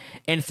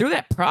through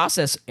that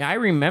process, I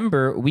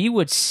remember we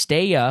would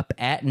stay up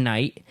at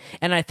night.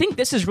 And I think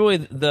this is really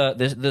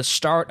the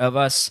start of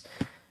us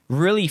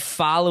really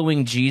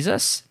following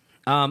Jesus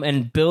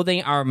and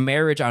building our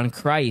marriage on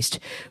Christ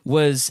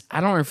was,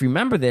 I don't know if you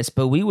remember this,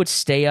 but we would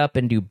stay up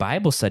and do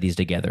Bible studies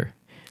together.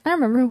 I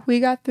remember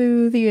we got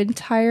through the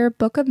entire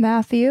book of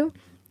Matthew.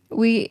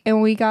 We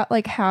got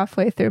like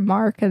halfway through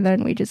Mark, and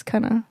then we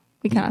kind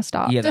of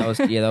stopped. Yeah,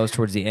 that was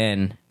towards the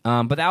end.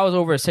 But that was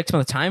over a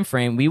 6-month time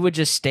frame. We would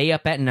just stay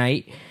up at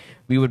night.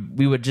 We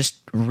would just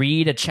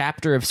read a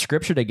chapter of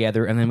scripture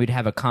together, and then we'd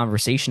have a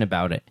conversation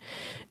about it.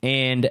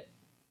 And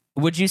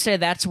would you say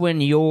that's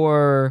when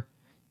you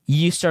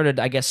started,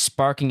 I guess,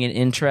 sparking an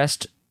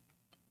interest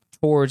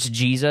towards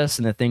Jesus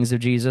and the things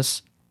of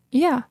Jesus?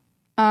 Yeah.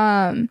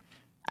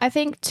 I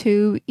think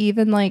too,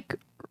 even like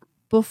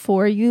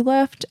before you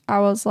left, I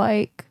was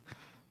like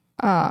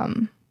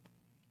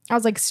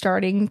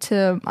starting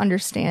to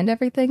understand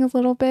everything a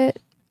little bit.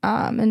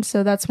 And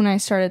so that's when I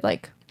started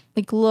like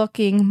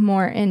looking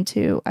more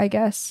into, I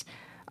guess,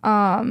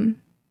 a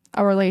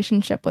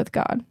relationship with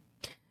God.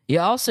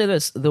 Yeah, I'll say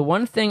this. The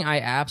one thing I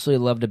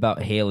absolutely loved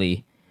about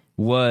Haley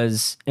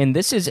was, and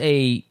this is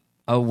a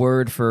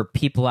word for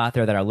people out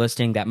there that are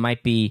listening that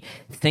might be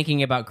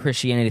thinking about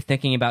Christianity,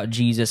 thinking about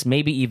Jesus,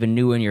 maybe even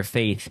new in your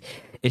faith,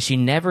 is she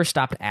never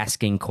stopped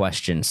asking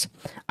questions.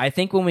 I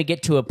think when we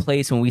get to a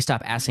place when we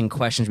stop asking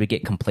questions, we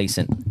get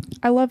complacent.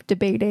 I love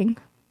debating.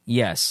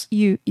 Yes.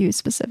 You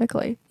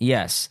specifically.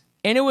 Yes.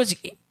 And it was,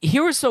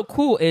 here was so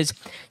cool is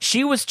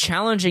she was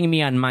challenging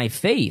me on my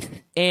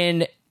faith,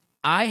 and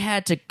I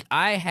had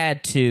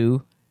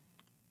to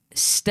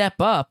step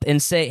up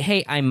and say,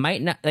 hey, I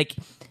might not, like,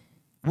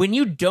 when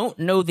you don't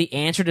know the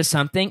answer to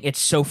something, it's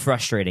so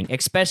frustrating,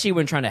 especially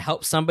when trying to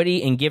help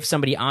somebody and give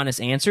somebody honest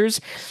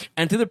answers.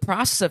 And through the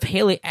process of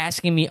Haley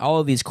asking me all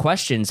of these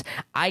questions,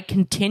 I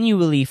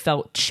continually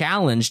felt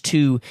challenged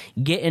to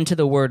get into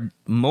the Word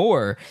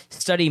more,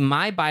 study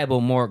my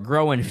Bible more,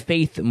 grow in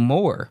faith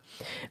more.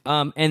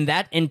 And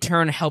that in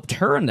turn helped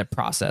her in the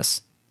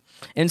process.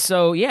 And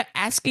so, yeah,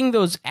 asking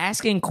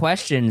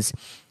questions.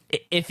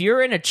 If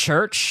you're in a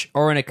church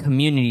or in a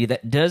community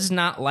that does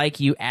not like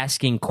you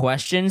asking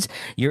questions,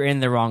 you're in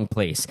the wrong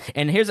place.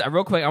 And here's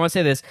real quick, I want to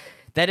say this.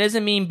 That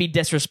doesn't mean be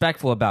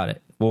disrespectful about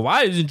it. Well,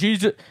 why isn't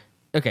Jesus?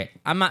 Okay,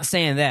 I'm not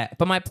saying that.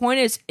 But my point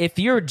is, if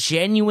you're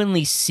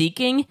genuinely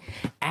seeking,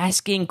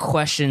 asking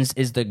questions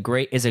is a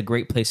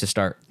great place to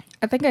start.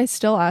 I think I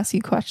still ask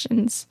you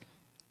questions.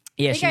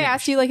 Yeah, I think I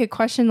asked you like a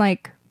question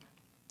like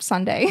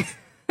Sunday.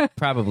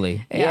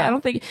 Probably. Yeah. I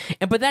don't think.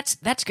 But that's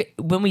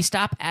when we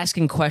stop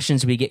asking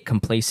questions, we get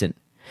complacent.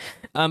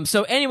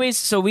 So, anyways,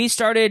 so we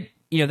started.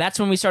 That's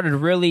when we started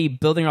really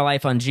building our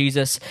life on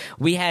Jesus.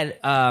 We had,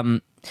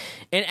 and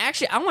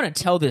actually, I want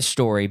to tell this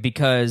story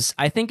because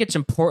I think it's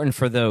important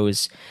for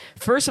those.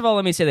 First of all,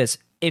 let me say this: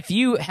 if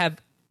you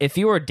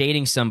are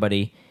dating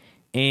somebody,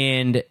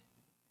 and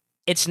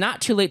it's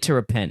not too late to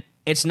repent.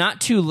 It's not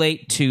too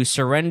late to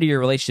surrender your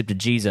relationship to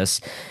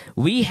Jesus.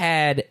 We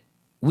hadn't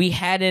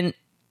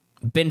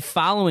been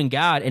following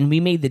God, and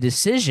we made the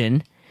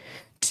decision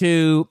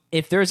to,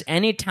 if there's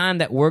any time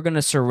that we're going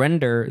to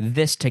surrender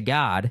this to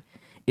God,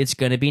 it's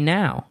going to be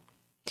now.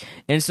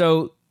 And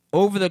so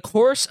over the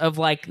course of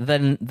like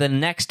the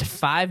next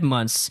 5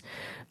 months,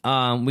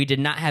 we did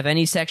not have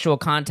any sexual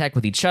contact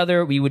with each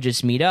other. We would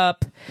just meet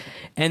up.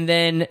 And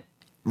then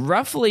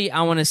roughly,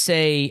 I want to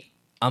say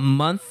a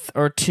month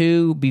or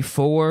two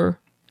before,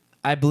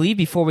 I believe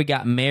before we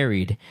got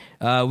married,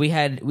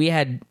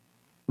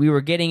 we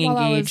were getting engaged.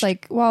 I was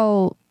like,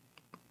 while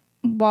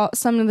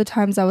some of the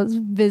times I was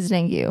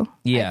visiting you,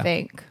 yeah. I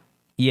think.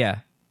 Yeah.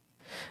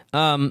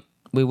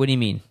 Wait, what do you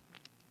mean?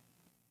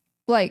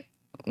 Like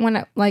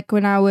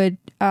when I would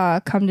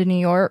come to New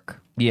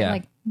York, yeah, and,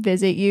 like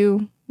visit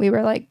you, we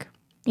were like,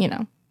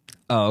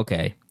 Oh,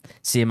 okay.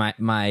 See, my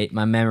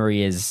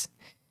memory is.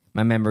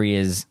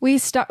 We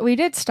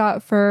did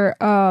stop for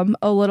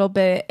a little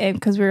bit, and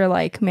because we were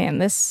like, man,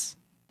 this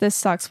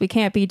sucks. We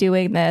can't be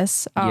doing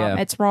this.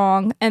 It's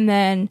wrong. And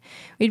then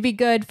we'd be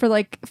good for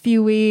like a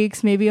few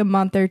weeks, maybe a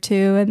month or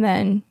two. And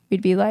then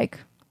we'd be like,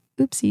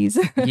 oopsies.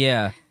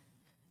 Yeah.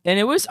 And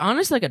it was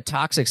honestly like a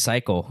toxic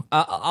cycle.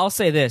 I'll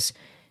say this.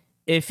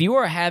 If you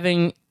are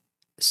having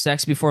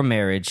sex before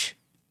marriage,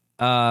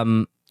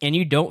 and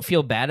you don't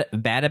feel bad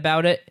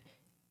about it,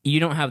 you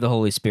don't have the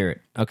Holy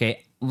Spirit.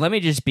 Okay. Let me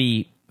just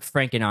be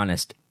frank and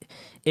honest.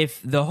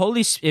 If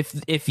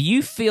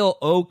you feel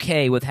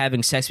okay with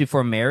having sex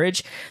before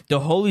marriage, the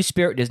Holy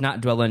Spirit does not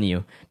dwell in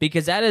you,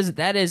 because that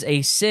is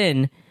a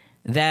sin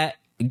that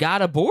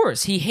God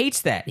abhors. He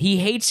hates that. He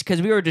hates,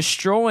 because we are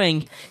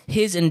destroying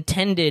his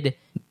intended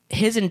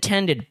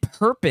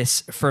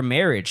purpose for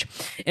marriage.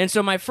 And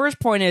so my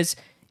first point is,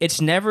 it's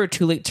never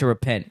too late to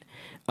repent.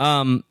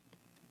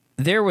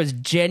 There was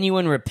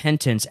genuine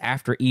repentance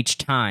after each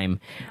time.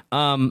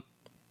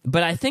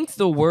 But I think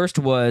the worst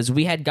was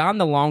we had gone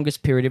the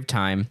longest period of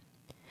time,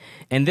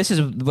 and this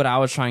is what I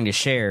was trying to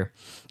share.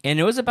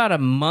 And it was about a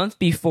month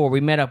before we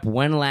met up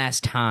one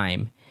last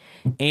time,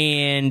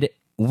 and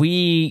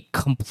we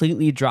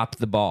completely dropped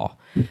the ball.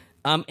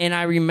 And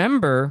I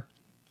remember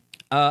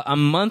a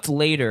month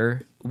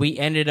later, we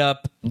ended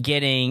up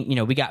getting,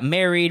 we got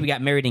married. We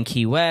got married in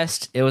Key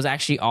West. It was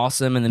actually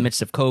awesome in the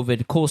midst of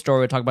COVID. Cool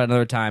story. We'll talk about it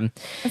another time.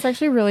 It's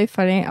actually really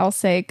funny, I'll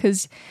say,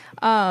 because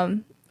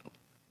one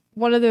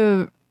of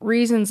the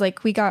reasons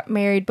like we got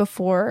married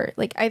before,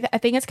 like I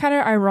think it's kind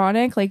of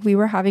ironic, like we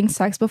were having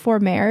sex before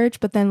marriage,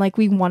 but then like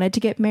we wanted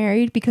to get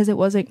married because it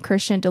wasn't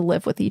Christian to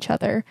live with each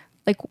other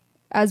like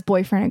as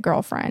boyfriend and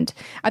girlfriend.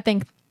 I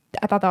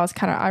thought that was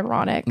kind of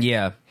ironic.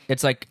 Yeah,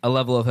 it's like a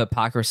level of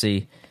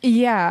hypocrisy.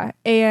 Yeah,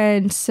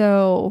 and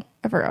so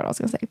I forgot what I was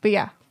gonna say, but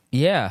yeah,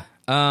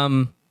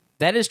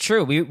 that is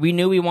true. We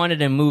knew we wanted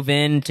to move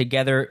in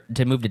together,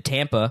 to move to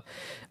Tampa,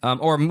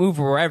 or move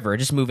wherever,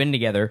 just move in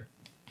together.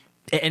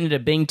 It ended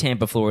up being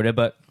Tampa, Florida,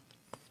 but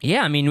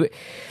yeah, I mean,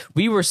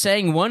 we were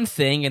saying one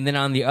thing, and then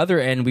on the other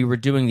end, we were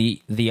doing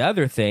the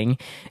other thing.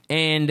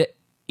 And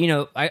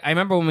I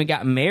remember when we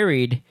got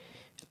married,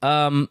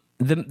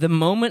 the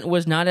moment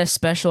was not as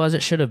special as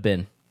it should have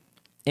been,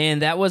 and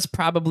that was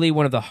probably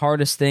one of the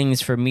hardest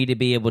things for me to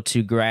be able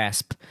to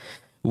grasp.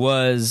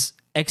 Was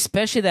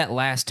especially that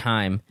last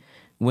time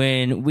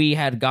when we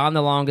had gone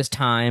the longest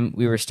time,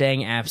 we were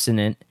staying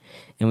abstinent,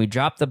 and we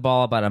dropped the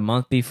ball about a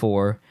month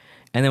before.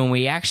 And then when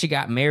we actually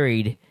got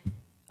married,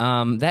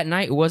 that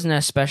night wasn't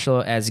as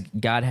special as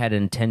God had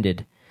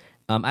intended.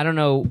 I don't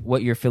know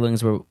what your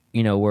feelings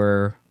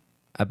were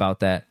about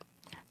that.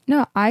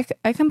 No, I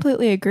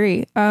completely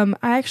agree. I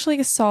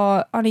actually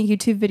saw on a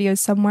YouTube video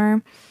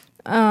somewhere,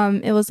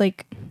 it was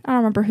like, I don't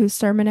remember whose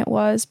sermon it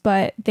was,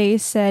 but they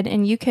said,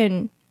 and you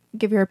can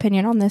give your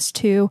opinion on this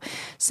too.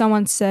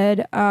 Someone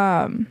said,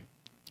 what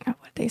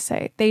did they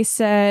say? They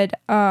said,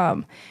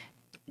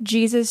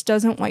 Jesus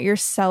doesn't want your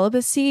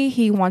celibacy.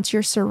 He wants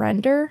your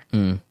surrender.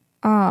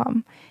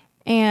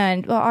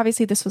 And well,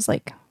 obviously this was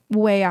like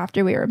way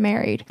after we were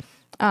married.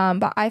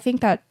 But I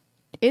think that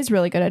is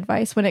really good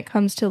advice when it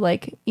comes to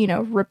like,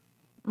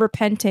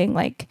 repenting.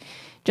 Like,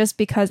 just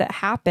because it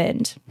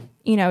happened,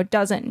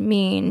 doesn't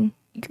mean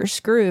you're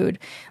screwed.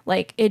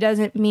 Like, it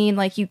doesn't mean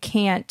like you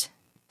can't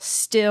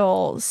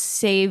still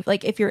save,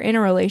 like if you're in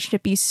a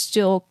relationship, you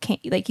still can't,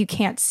 like you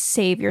can't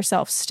save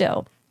yourself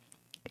still.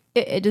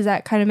 Does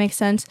that kind of make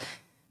sense?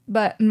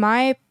 But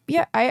I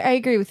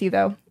agree with you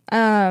though.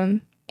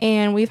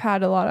 And we've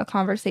had a lot of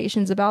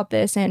conversations about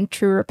this and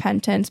true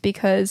repentance,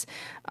 because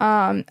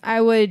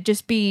I would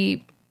just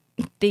be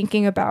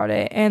thinking about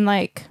it, and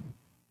like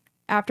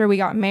after we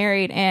got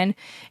married, and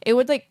it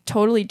would like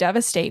totally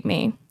devastate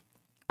me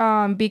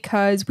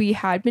because we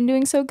had been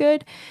doing so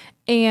good,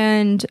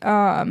 and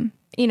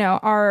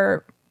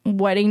our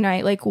wedding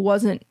night like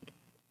wasn't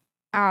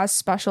as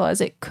special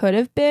as it could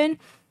have been.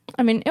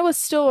 I mean, it was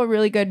still a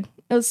really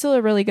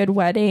good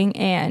wedding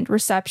and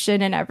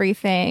reception and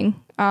everything,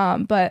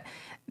 but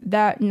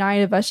that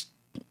night of us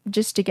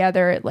just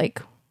together, it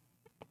like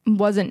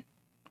wasn't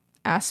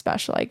as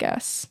special, I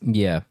guess.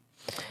 Yeah.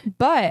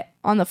 But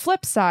on the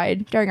flip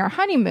side, during our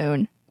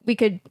honeymoon, we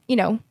could,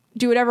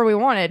 do whatever we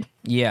wanted.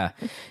 Yeah.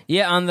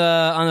 Yeah. On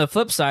the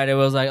flip side, it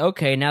was like,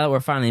 okay, now that we're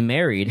finally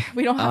married,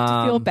 We don't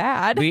have to feel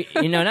bad. we,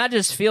 not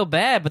just feel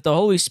bad, but the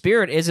Holy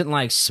Spirit isn't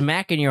like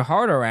smacking your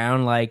heart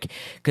around, like,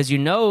 because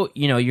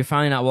you're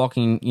finally not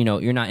walking,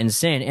 you're not in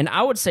sin. And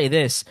I would say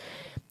this.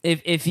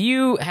 If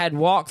you had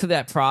walked through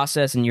that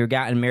process and you're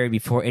gotten married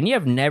before and you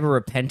have never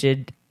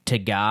repented to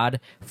God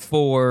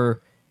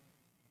for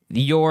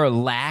your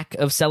lack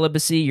of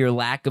celibacy, your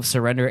lack of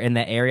surrender in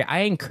that area, I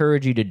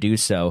encourage you to do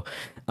so.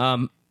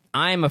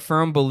 I am a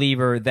firm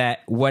believer that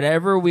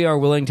whatever we are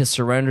willing to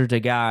surrender to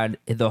God,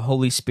 the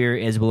Holy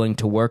Spirit is willing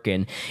to work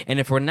in. And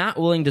if we're not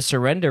willing to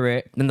surrender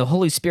it, then the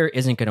Holy Spirit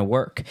isn't going to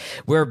work.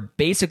 We're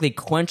basically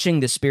quenching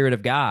the Spirit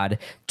of God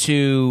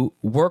to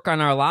work on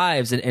our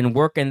lives and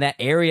work in that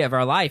area of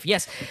our life.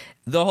 Yes,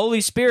 the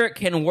Holy Spirit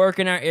can work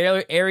in our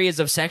areas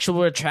of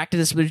sexual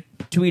attractiveness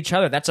to each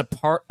other. That's a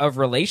part of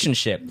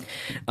relationship.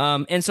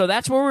 And so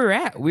that's where we're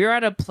at. We're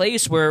at a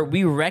place where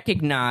we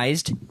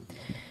recognized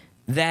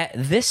that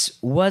this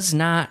was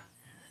not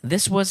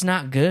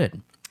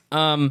good.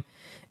 And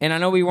I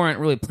know we weren't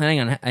really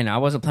planning on, and I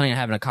wasn't planning on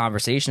having a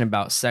conversation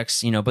about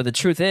sex, but the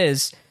truth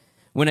is,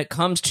 when it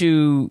comes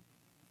to,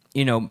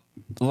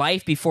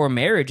 life before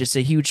marriage, it's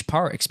a huge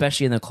part,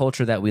 especially in the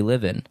culture that we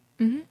live in.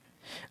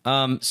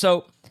 Mm-hmm.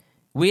 So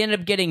we ended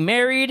up getting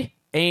married,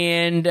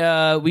 and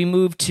we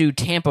moved to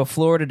Tampa,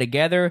 Florida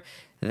together.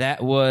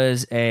 That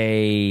was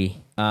a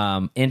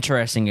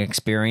interesting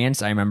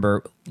experience. I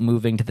remember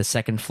moving to the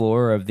second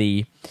floor of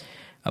the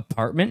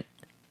apartment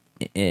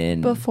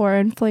before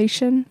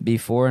inflation.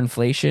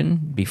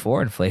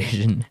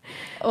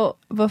 Oh,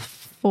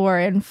 before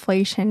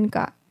inflation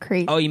got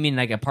crazy. Oh, you mean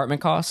like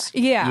apartment costs?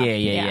 Yeah.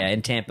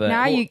 In Tampa.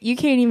 Now you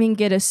can't even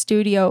get a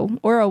studio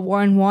or a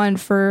 1-1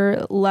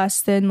 for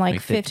less than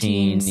like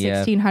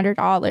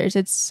 $1,600.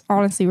 It's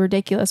honestly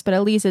ridiculous, but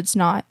at least it's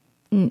not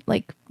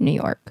like New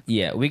York.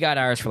 Yeah, we got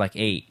ours for like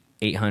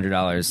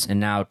 $800, and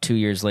now 2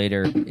 years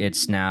later,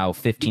 it's now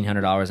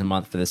 $1,500 a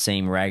month for the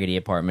same raggedy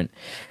apartment,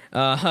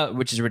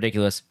 which is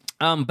ridiculous.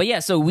 But yeah,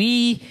 so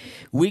we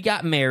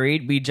got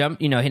married. We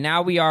jumped,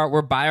 now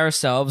we're by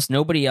ourselves.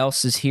 Nobody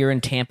else is here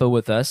in Tampa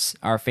with us.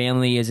 Our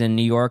family is in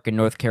New York and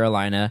North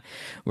Carolina.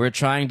 We're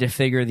trying to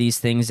figure these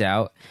things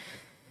out.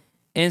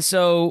 And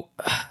so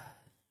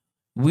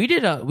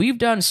we've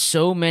done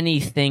so many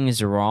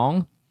things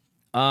wrong.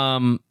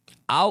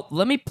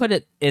 Let me put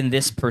it in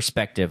this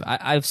perspective.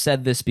 I've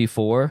said this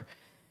before,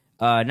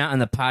 not on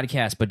the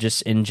podcast, but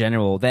just in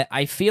general, that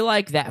I feel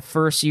like that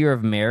first year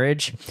of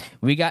marriage,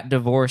 we got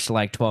divorced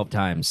like 12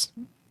 times.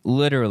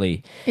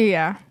 Literally.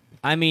 Yeah.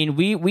 I mean,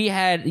 you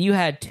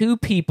had two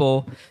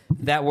people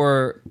that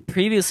were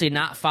previously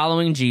not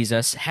following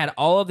Jesus, had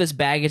all of this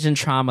baggage and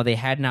trauma they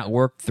had not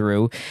worked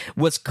through,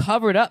 was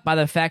covered up by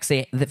the fact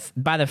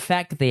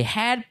that they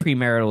had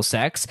premarital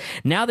sex.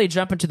 Now they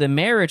jump into the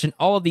marriage and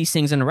all of these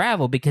things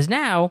unravel, because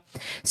now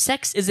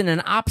sex isn't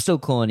an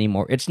obstacle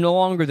anymore. It's no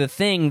longer the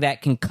thing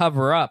that can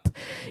cover up,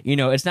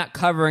 it's not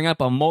covering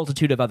up a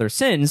multitude of other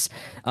sins,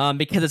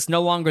 because it's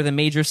no longer the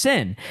major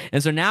sin.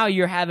 And so now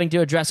you're having to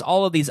address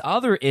all of these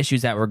other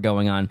issues that were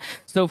going on.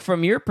 So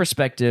from your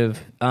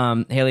perspective,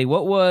 Haley,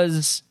 what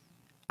was,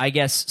 I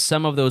guess,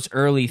 some of those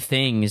early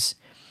things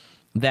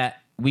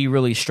that we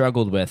really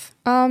struggled with?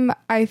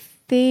 I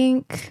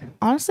think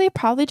honestly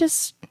probably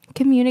just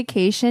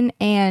communication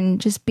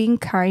and just being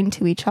kind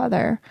to each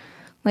other.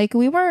 Like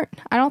I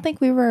don't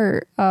think we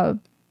were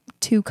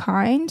too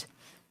kind,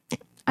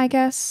 I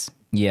guess.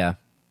 Yeah.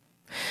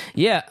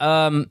 Yeah.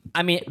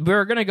 I mean,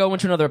 we're going to go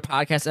into another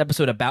podcast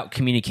episode about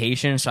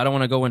communication, so I don't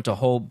want to go into a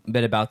whole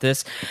bit about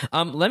this.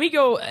 Let me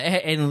go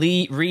ahead and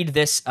read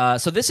this.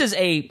 So this is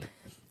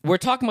we're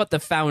talking about the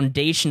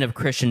foundation of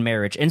Christian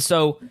marriage. And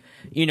so,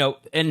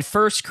 in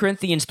 1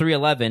 Corinthians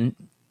 3:11,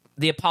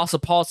 the Apostle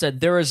Paul said,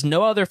 there is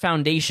no other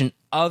foundation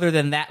other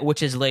than that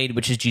which is laid,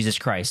 which is Jesus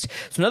Christ.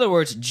 So in other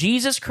words,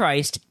 Jesus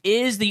Christ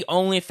is the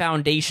only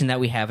foundation that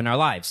we have in our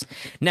lives.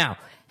 Now,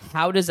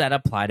 how does that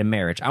apply to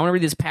marriage? I want to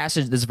read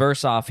this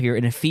verse off here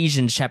in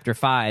Ephesians chapter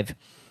 5,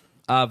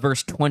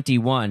 verse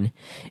 21.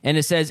 And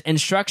it says,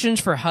 instructions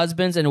for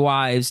husbands and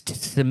wives to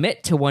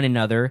submit to one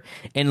another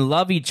and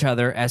love each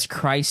other as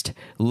Christ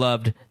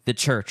loved the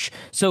church.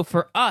 So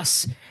for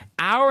us,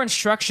 our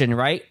instruction,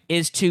 right,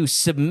 is to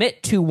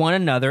submit to one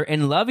another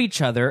and love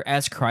each other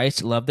as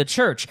Christ loved the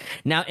church.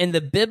 Now, in the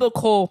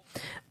biblical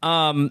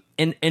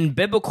in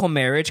biblical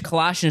marriage,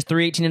 Colossians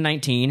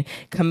 3:18-19,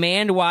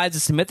 command wives to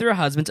submit to their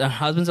husbands and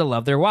husbands to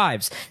love their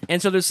wives.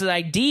 And so there's this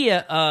idea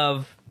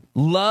of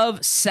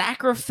love,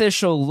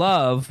 sacrificial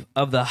love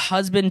of the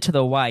husband to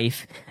the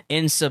wife,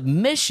 in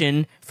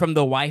submission from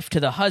the wife to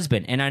the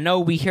husband. And I know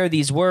we hear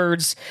these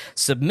words,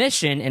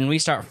 submission, and we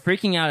start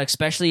freaking out,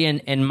 especially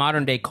in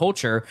modern day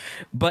culture,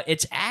 but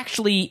it's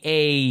actually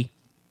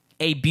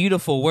a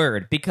beautiful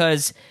word,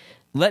 because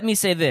let me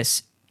say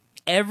this,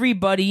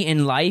 everybody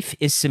in life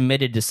is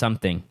submitted to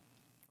something.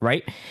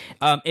 Right?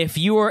 If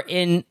you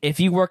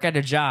work at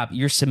a job,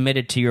 you're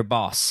submitted to your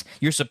boss.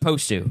 You're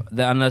supposed to,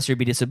 unless you're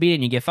be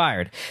disobedient, you get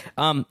fired.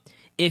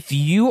 If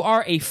you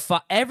are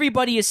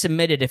everybody is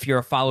submitted if you're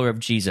a follower of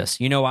Jesus.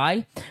 You know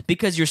why?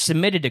 Because you're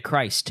submitted to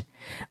Christ.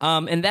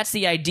 And that's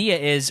the idea,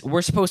 is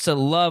we're supposed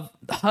to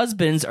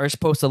husbands are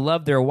supposed to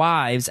love their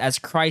wives as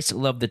Christ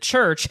loved the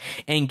church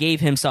and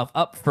gave himself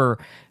up for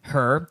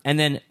her. And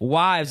then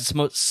wives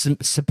are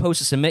supposed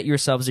to submit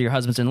yourselves to your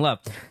husbands in love.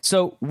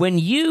 So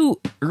when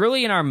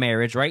early in our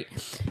marriage, right,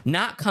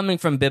 not coming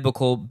from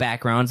biblical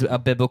backgrounds, a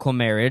biblical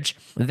marriage,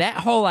 that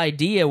whole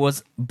idea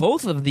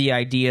both of the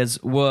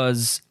ideas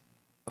was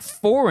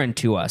foreign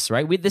to us,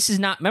 right?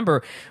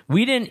 Remember,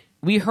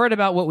 we heard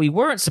about what we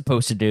weren't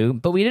supposed to do,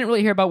 but we didn't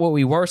really hear about what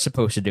we were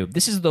supposed to do.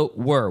 This is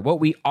what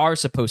we are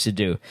supposed to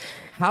do.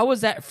 How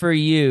was that for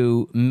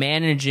you,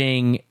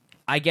 managing,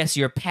 I guess,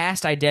 your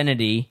past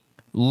identity,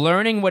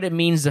 learning what it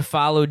means to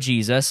follow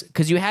Jesus,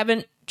 because you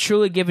haven't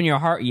truly given your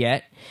heart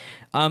yet,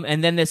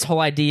 and then this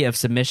whole idea of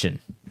submission?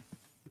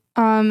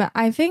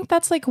 I think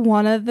that's like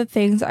one of the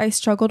things I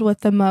struggled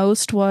with the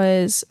most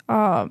was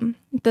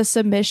the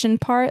submission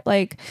part,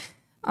 like,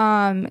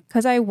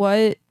 because I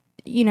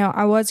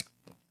was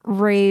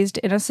raised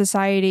in a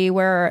society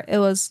where it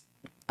was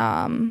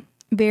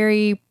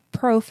very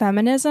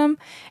pro-feminism,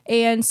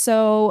 and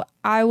so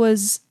I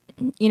was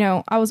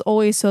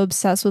always so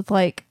obsessed with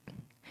like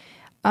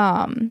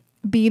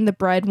being the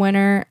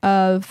breadwinner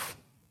of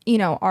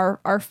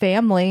our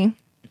family,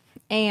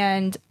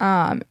 and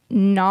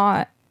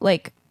not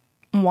like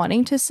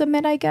wanting to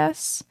submit, I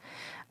guess.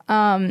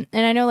 And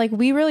I know like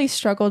we really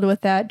struggled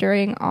with that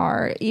during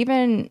our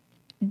even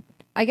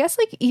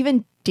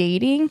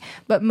dating,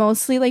 but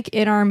mostly like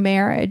in our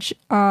marriage.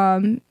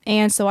 And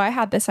so I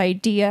had this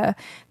idea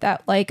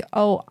that like,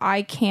 oh,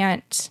 I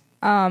can't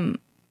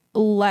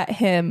let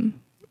him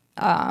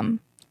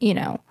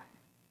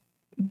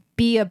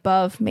be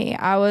above me.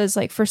 I was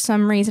like, for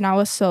some reason I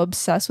was so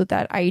obsessed with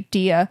that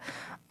idea.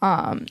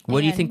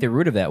 What do you think the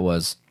root of that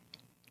was?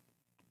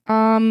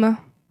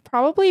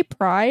 Probably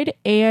pride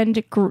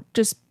and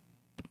just,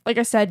 like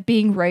I said,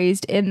 being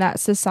raised in that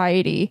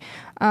society.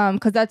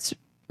 Because that's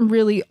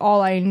really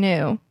all I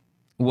knew.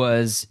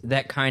 Was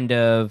that kind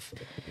of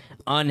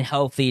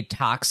unhealthy,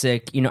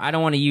 toxic, I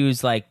don't want to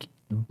use like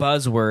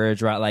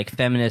buzzwords, right, like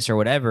feminist or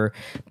whatever,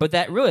 but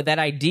that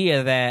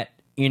idea that,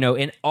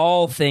 in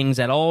all things,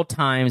 at all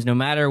times, no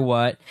matter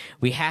what,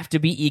 we have to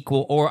be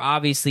equal or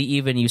obviously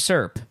even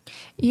usurp.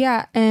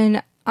 Yeah,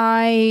 and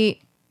I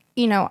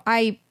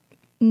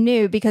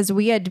knew, because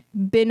we had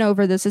been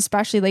over this,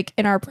 especially like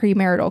in our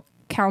premarital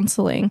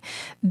counseling,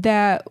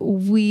 that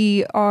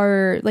we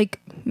are like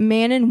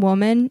man and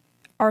woman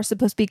are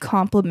supposed to be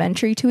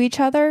complementary to each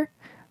other.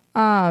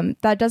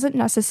 That doesn't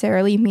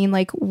necessarily mean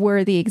like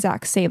we're the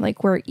exact same,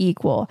 like we're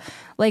equal.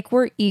 Like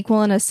we're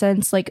equal in a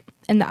sense, like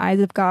in the eyes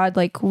of God,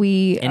 like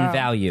we in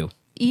value.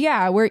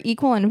 Yeah, we're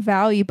equal in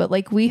value, but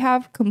like we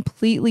have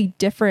completely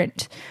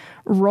different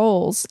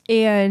roles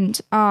and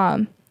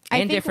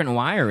different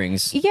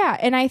wirings. Yeah,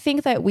 and I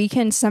think that we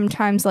can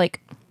sometimes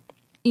like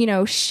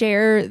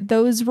share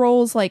those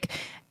roles, like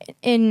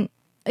in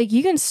like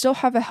you can still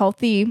have a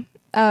healthy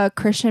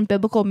Christian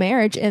biblical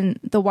marriage and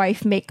the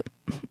wife make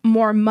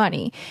more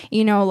money,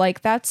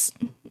 like that's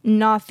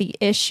not the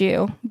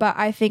issue. But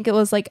I think it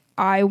was like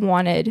I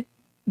wanted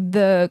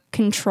the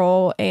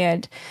control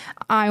and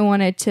I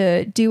wanted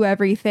to do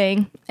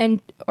everything,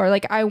 or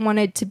like I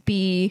wanted to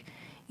be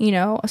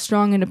a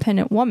strong,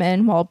 independent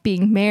woman while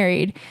being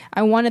married.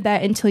 I wanted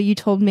that until you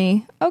told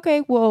me,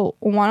 okay, well,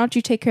 why don't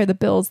you take care of the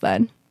bills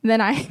then?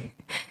 Then I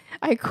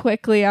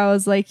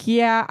was like,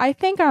 yeah, I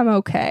think I'm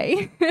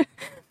okay.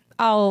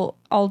 I'll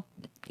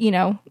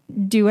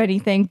do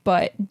anything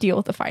but deal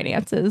with the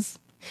finances.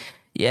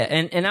 Yeah,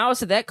 and I would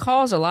say that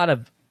caused a lot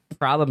of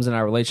problems in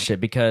our relationship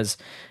because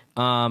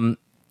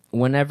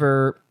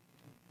whenever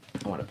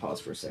I want to pause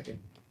for a second.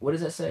 What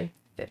does that say?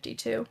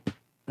 52.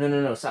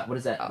 No, stop. What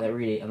is that? That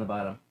read it on the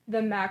bottom.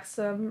 The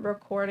maximum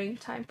recording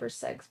time for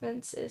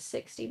segments is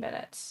 60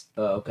 minutes.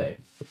 Oh, okay.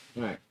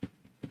 All right.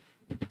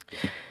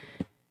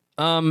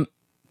 What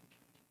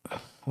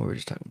were we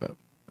just talking about?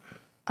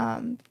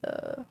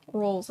 The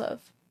roles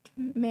of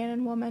man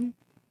and woman.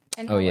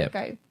 And how,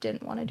 I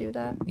didn't want to do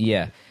that.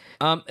 Yeah.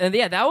 And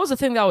yeah, that was the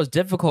thing that was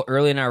difficult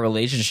early in our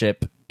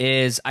relationship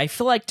is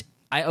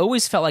I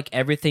always felt like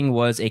everything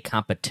was a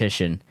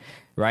competition,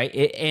 right?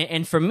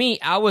 And for me,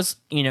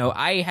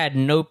 I had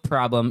no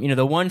problem.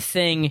 The one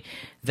thing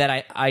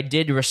that I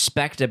did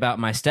respect about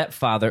my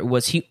stepfather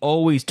was he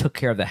always took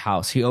care of the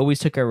house. He always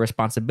took care of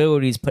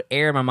responsibilities, put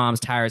air in my mom's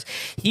tires.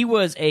 He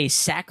was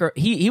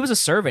he was a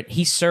servant.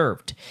 He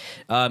served.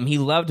 He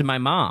loved my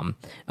mom.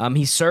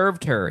 He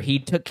served her. He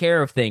took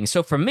care of things.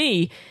 So for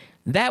me,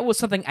 that was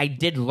something I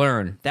did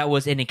learn. That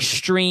was an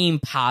extreme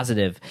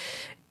positive.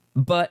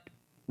 But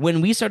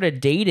when we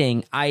started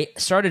dating, I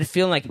started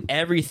feeling like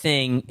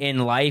everything in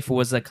life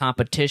was a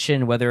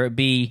competition, whether it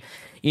be,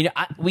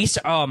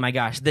 oh my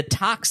gosh, the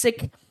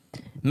toxic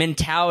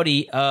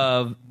mentality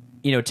of,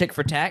 tick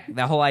for tack,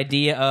 the whole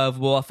idea of,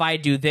 well, if I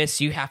do this,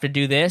 you have to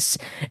do this.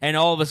 And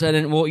all of a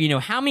sudden, well,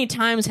 how many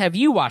times have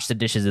you washed the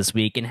dishes this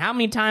week? And how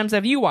many times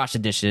have you washed the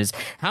dishes?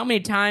 How many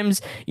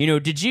times,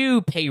 did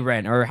you pay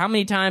rent? Or how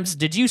many times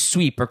did you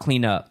sweep or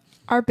clean up?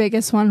 Our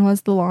biggest one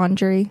was the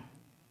laundry.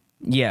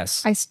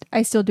 Yes.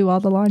 I still do all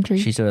the laundry.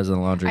 She still does the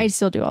laundry. I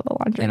still do all the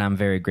laundry. And I'm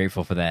very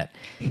grateful for that.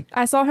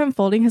 I saw him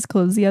folding his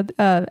clothes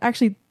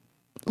actually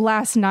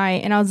last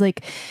night, and I was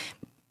like,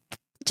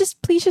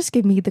 please just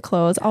give me the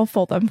clothes. I'll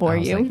fold them for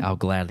you. Like, I'll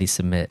gladly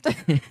submit. But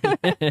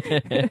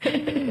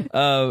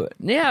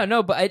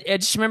I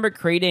just remember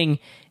creating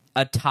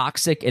a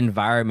toxic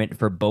environment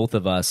for both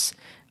of us.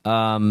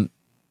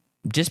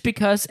 Just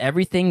because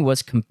everything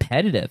was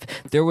competitive.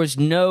 There was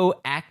no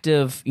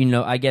active,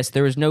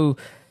 there was no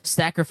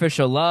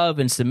sacrificial love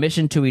and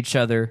submission to each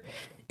other.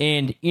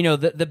 And,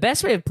 the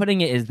best way of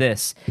putting it is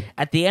this.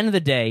 At the end of the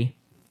day,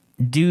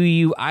 do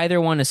you either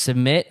want to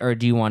submit or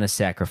do you want to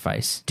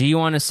sacrifice? Do you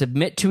want to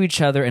submit to each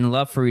other and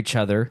love for each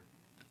other?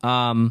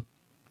 For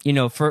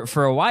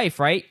a wife,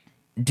 right?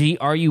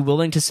 Are you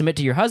willing to submit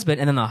to your husband?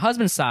 And then on the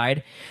husband's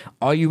side,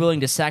 are you willing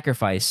to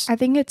sacrifice? I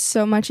think it's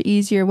so much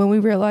easier when we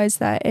realize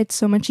that it's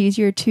so much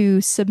easier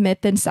to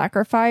submit than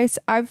sacrifice.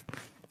 I've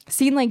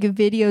seen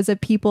videos of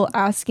people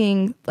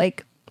asking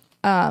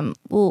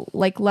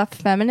left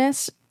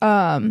feminists,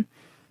 oh,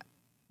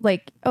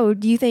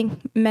 do you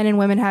think men and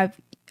women have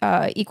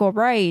equal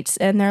rights?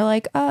 And they're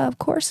like, of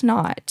course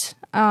not.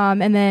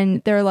 And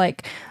then they're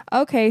like,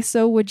 okay,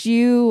 so would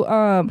you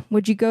go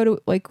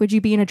to would you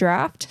be in a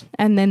draft?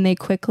 And then they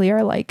quickly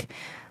are like,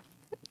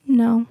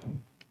 no.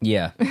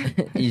 Yeah.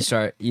 You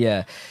start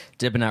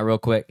dipping out real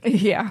quick.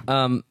 Yeah.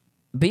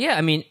 But yeah,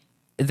 I mean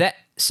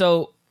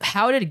so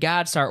how did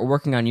God start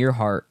working on your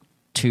heart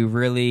to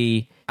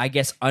really, I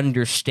guess,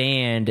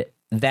 understand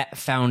that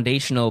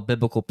foundational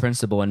biblical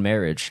principle in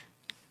marriage?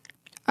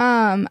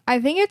 I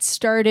think it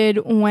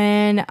started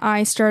when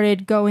I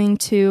started going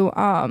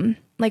to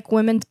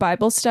women's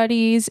Bible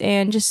studies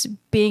and just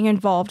being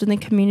involved in the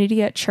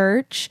community at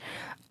church.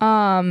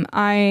 It's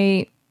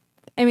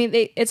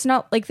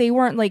not like they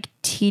weren't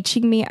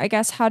teaching me, I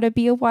guess, how to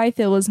be a wife.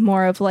 It was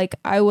more of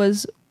I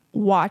was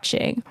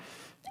watching.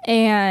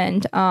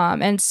 And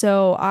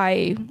so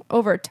I,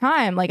 over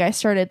time, I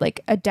started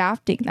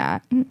adapting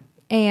that.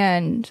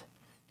 And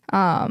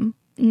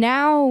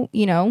now,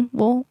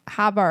 we'll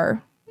have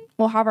our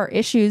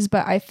issues,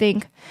 but I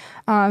think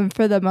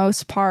for the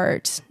most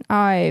part,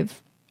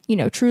 I've,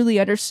 truly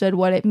understood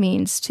what it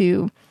means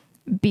to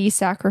be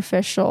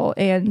sacrificial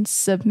and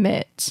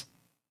submit.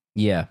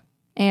 Yeah.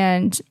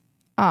 And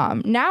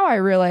now I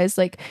realize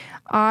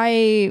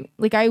I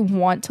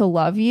want to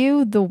love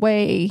you the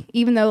way,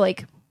 even though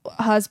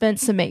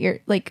husbands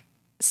submit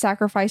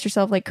sacrifice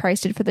yourself like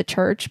Christ did for the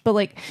church,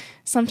 but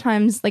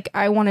sometimes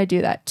I want to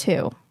do that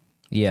too.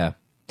 Yeah.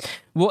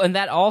 Well, and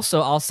that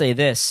also, I'll say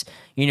this,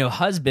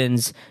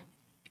 husbands,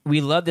 we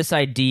love this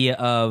idea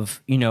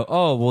of,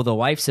 oh, well, the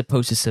wife's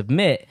supposed to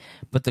submit.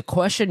 But the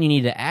question you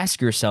need to ask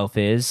yourself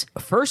is,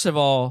 first of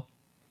all,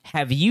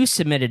 have you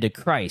submitted to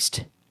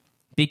Christ?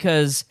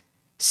 Because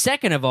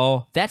second of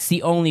all, that's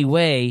the only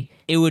way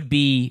it would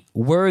be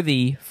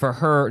worthy for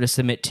her to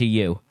submit to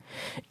you.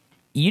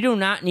 You do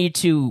not need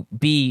to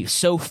be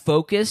so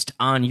focused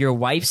on your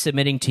wife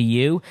submitting to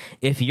you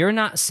if you're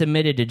not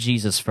submitted to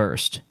Jesus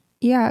first.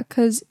 Yeah,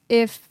 because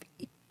if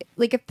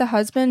the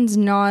husband's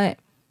not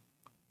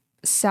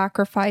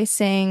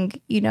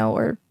sacrificing,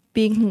 or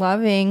being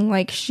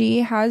loving, she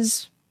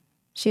has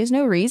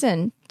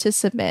reason to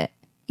submit,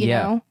 you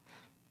know?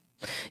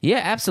 Yeah,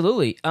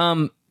 absolutely.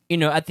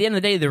 At the end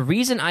of the day, the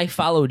reason I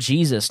follow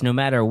Jesus no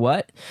matter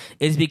what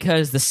is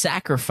because the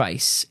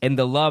sacrifice and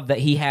the love that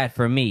he had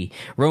for me.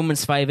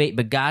 Romans 5:8,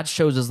 but God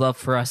shows his love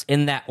for us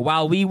in that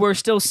while we were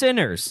still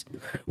sinners,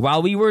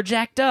 while we were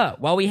jacked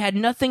up, while we had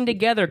nothing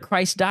together,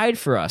 Christ died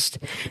for us.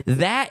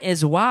 That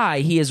is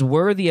why he is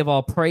worthy of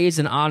all praise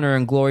and honor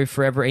and glory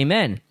forever.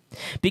 Amen.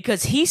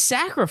 Because he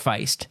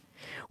sacrificed.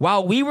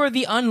 While we were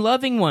the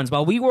unloving ones,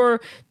 while we were,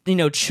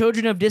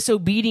 children of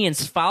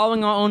disobedience,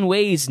 following our own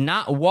ways,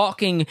 not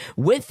walking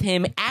with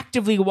him,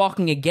 actively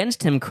walking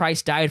against him,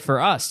 Christ died for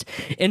us.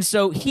 And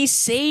so he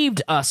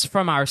saved us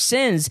from our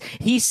sins.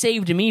 He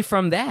saved me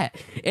from that.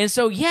 And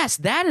so, yes,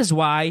 that is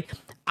why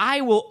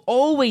I will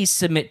always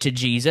submit to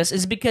Jesus,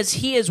 is because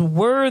he is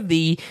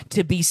worthy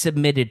to be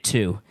submitted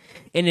to.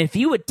 And if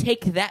you would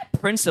take that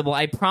principle,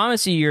 I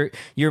promise you,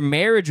 your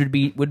marriage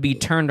would be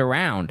turned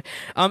around.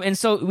 And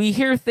so we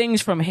hear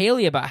things from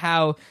Haley about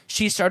how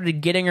she started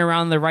getting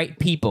around the right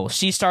people.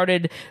 She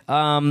started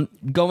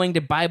going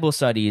to Bible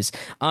studies,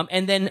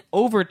 and then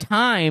over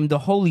time, the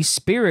Holy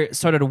Spirit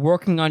started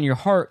working on your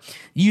heart.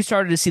 You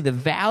started to see the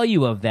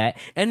value of that,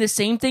 and the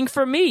same thing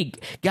for me.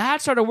 God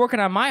started working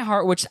on my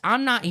heart, which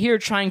I'm not here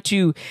trying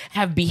to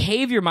have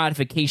behavior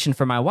modification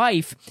for my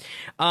wife.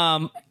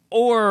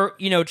 Or,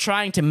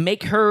 trying to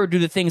make her do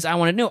the things I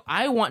want to do.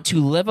 I want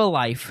to live a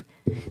life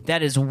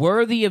that is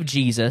worthy of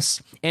Jesus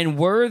and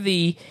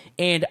worthy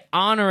and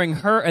honoring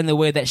her in the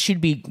way that she'd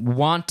be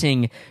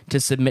wanting to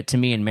submit to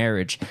me in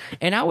marriage.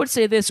 And I would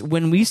say this,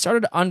 when we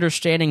started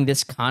understanding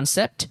this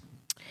concept,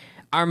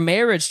 our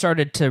marriage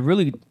started to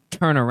really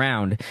turn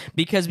around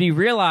because we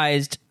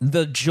realized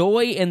the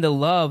joy and the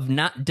love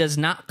does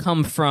not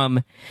come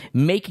from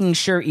making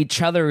sure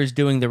each other is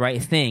doing the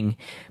right thing,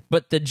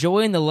 but the joy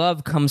and the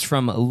love comes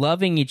from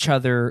loving each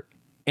other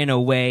in a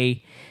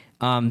way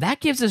that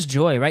gives us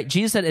joy, right?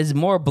 Jesus said is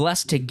more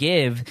blessed to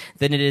give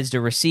than it is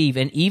to receive,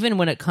 and even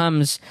when it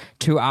comes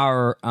to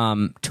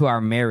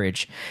our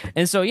marriage.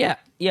 And so, we want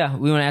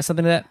to add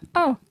something to that.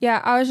 Oh,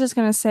 yeah, I was just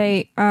gonna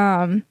say,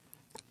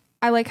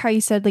 I like how you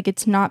said like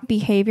it's not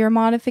behavior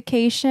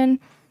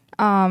modification,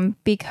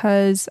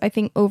 because I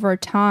think over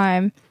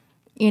time,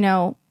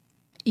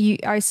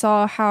 I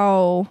saw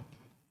how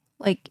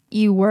like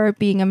you were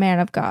being a man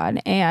of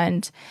God,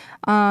 and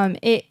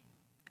it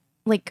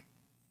like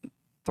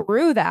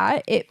through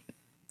that it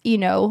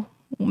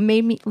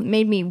made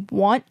me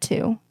want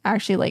to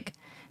actually like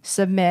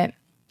submit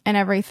and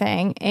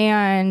everything,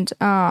 and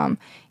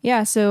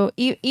so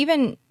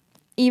even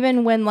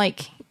when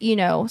like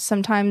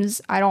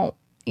sometimes I don't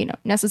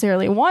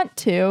necessarily want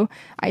to,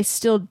 I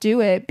still do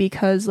it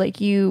because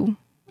like you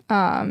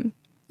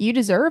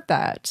deserve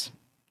that,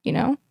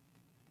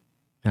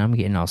 I'm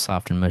getting all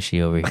soft and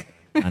mushy over here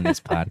on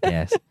this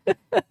podcast.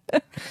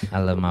 I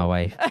love my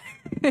wife.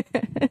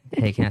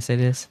 Hey, can I say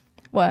this?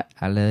 What?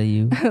 I love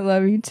you. I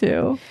love you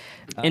too.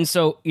 And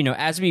so,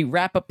 as we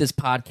wrap up this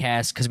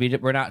podcast, because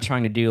we're not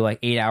trying to do like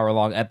 8-hour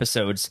long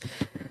episodes,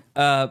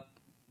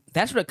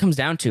 that's what it comes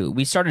down to.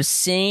 We started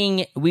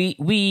seeing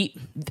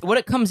what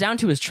it comes down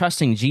to is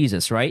trusting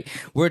Jesus, right?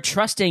 We're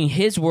trusting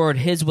his word,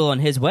 his will,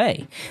 and his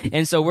way.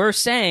 And so we're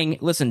saying,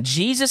 listen,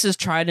 Jesus is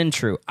tried and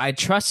true. I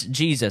trust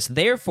Jesus.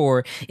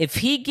 Therefore, if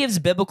he gives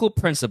biblical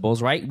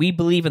principles, right? We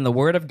believe in the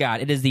word of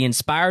God. It is the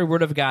inspired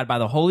word of God by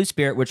the Holy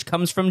Spirit, which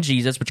comes from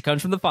Jesus, which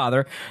comes from the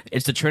Father.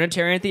 It's the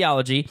Trinitarian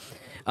theology.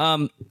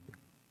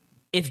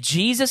 If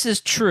Jesus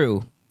is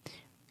true,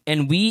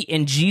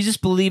 and Jesus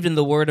believed in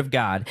the word of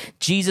God,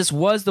 Jesus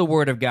was the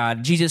word of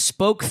God, Jesus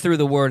spoke through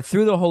the word,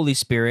 through the Holy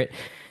Spirit,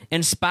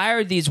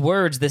 inspired these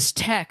words, this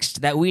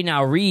text that we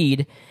now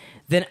read,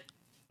 then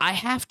I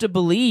have to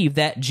believe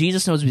that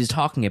Jesus knows what he's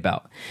talking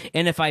about.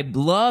 And if I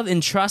love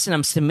and trust and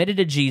I'm submitted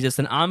to Jesus,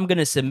 then I'm going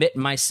to submit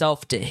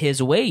myself to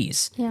his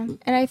ways. Yeah.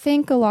 And I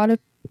think a lot of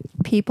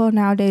people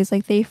nowadays,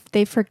 like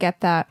they forget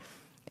that.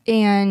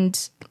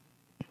 And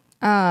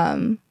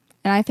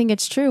I think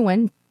it's true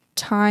when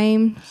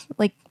time,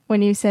 like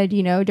when you said,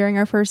 during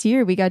our first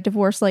year, we got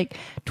divorced like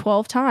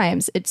 12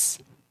 times. It's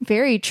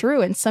very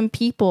true. And some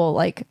people,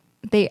 like,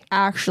 they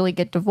actually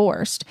get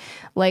divorced.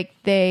 Like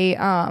they,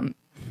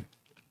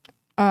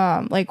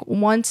 like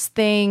once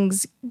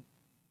things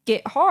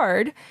get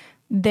hard,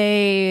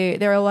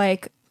 they're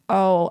like,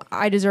 oh,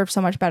 I deserve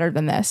so much better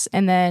than this.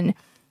 And then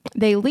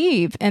they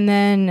leave. And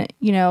then,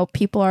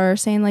 people are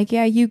saying like,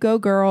 yeah, you go,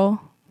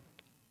 girl,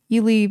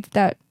 you leave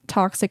that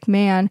toxic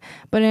man.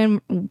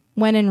 But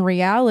when in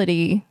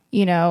reality,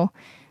 it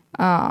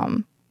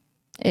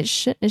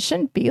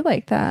shouldn't be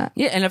like that.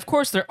 Yeah, and of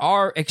course there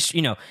are,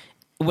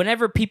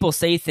 whenever people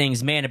say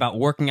things, man, about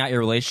working out your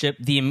relationship,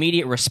 the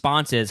immediate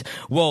response is,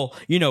 well,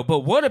 but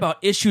what about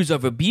issues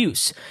of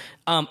abuse?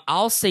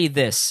 I'll say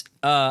this.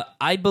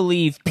 I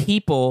believe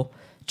people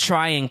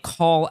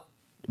go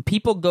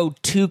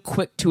too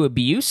quick to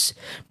abuse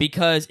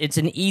because it's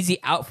an easy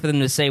out for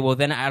them to say, well,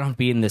 then I don't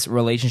be in this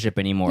relationship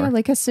anymore. Yeah,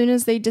 like as soon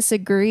as they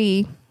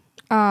disagree,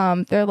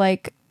 they're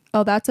like,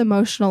 oh, that's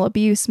emotional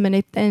abuse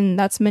and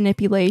that's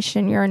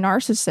manipulation. You're a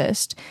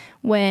narcissist,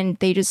 when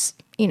they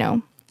just,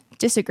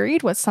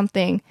 disagreed with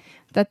something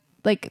that,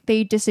 like,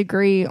 they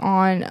disagree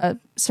on a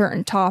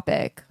certain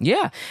topic.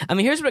 Yeah. I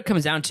mean, here's what it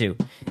comes down to.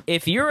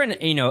 If you're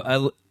in,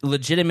 a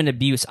legitimate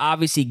abuse,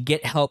 obviously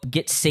get help,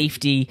 get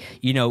safety,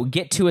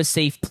 get to a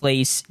safe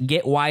place,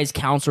 get wise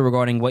counsel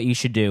regarding what you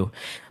should do.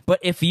 But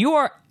if you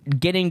are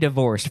getting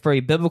divorced for a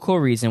biblical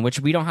reason, which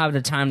we don't have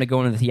the time to go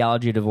into the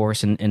theology of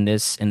divorce in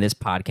this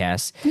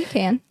podcast. You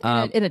can,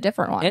 in a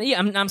different one. And yeah,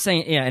 I'm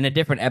saying, in a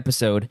different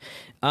episode.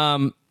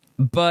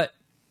 But,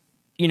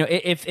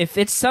 if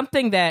it's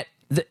something that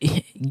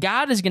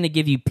God is going to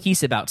give you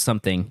peace about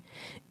something,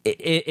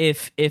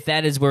 if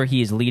that is where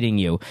he is leading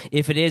you,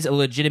 if it is a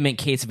legitimate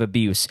case of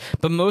abuse.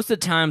 But most of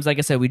the times, like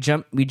I said, we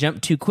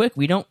jump too quick.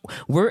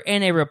 We're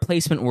in a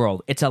replacement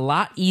world. It's a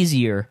lot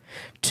easier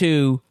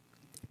to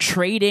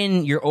trade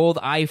in your old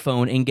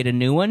iPhone and get a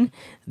new one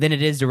than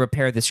it is to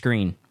repair the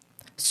screen.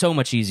 So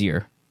much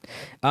easier.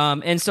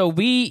 And so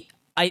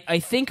I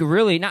think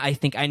really, not I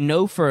think, I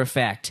know for a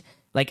fact,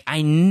 like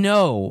I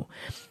know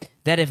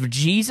that if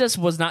Jesus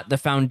was not the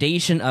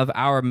foundation of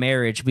our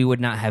marriage, we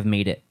would not have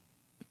made it.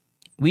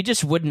 We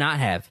just would not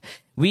have.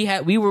 We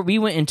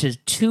went into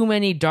too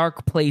many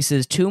dark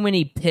places, too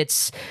many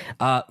pits,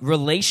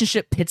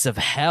 relationship pits of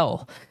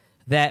hell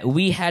that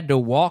we had to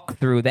walk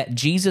through, that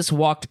Jesus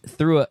walked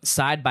through it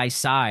side by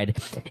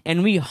side,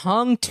 and we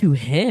hung to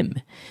him.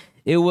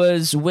 It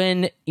was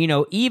when,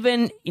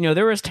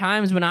 there was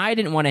times when I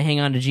didn't want to hang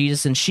on to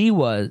Jesus and she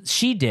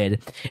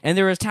did. And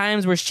there was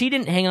times where she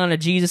didn't hang on to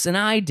Jesus and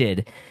I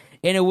did.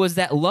 And it was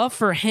that love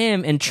for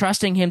him and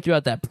trusting him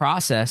throughout that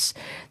process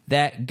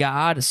that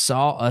God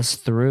saw us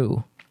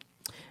through.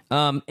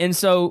 And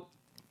so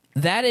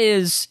that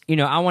is,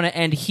 I want to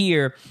end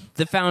here.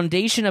 The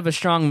foundation of a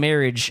strong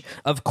marriage,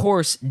 of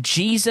course,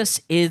 Jesus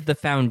is the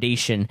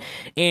foundation.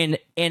 And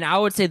I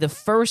would say the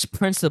first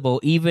principle,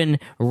 even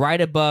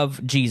right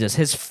above Jesus,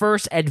 his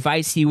first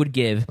advice he would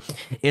give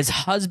is,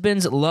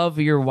 husbands, love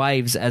your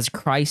wives as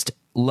Christ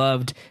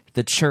loved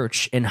the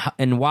church,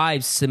 and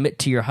wives, submit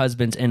to your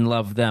husbands and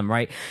love them,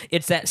 right?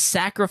 It's that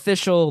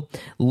sacrificial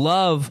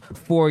love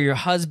for your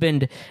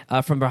husband,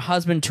 from a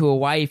husband to a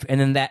wife,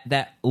 and then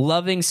that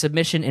loving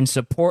submission and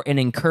support and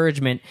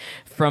encouragement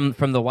from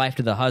the wife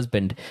to the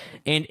husband.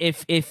 And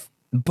if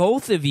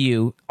both of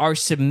you are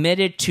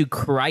submitted to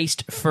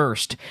Christ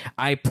first,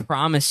 I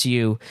promise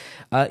you,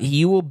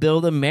 you will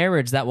build a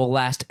marriage that will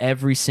last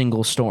every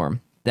single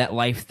storm that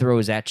life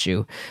throws at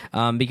you.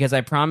 Because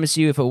I promise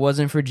you, if it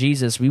wasn't for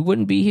Jesus, we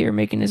wouldn't be here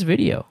making this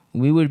video.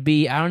 We would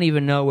be, I don't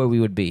even know where we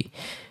would be.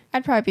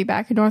 I'd probably be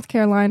back in North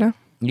Carolina.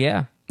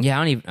 Yeah.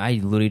 I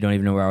literally don't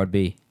even know where I would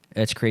be.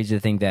 It's crazy to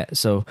think that.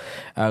 So,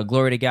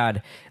 glory to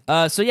God.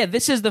 So yeah,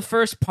 this is the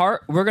first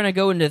part. We're going to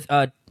go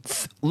into,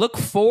 look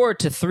forward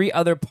to 3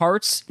 other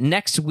parts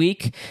next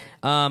week,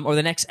 or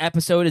the next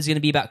episode is going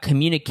to be about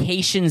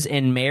communications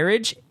in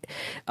marriage.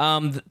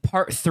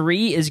 Part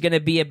 3 is going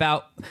to be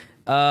about,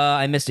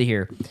 I missed it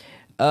here.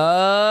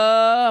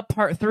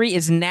 Part 3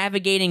 is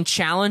navigating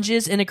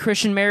challenges in a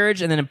Christian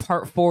marriage, and then in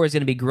part 4 is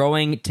going to be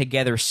growing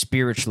together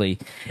spiritually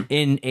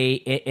in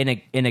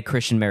a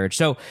Christian marriage.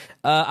 So,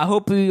 I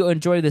hope you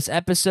enjoyed this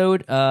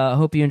episode. I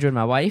hope you enjoyed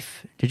my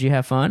wife. Did you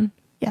have fun?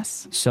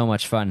 Yes. So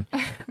much fun.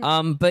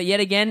 But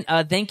yet again,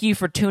 thank you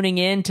for tuning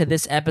in to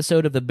this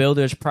episode of the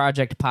Builders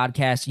Project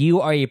podcast.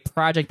 You are a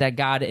project that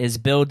God is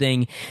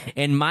building,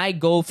 and my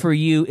goal for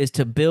you is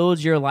to build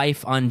your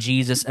life on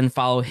Jesus and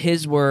follow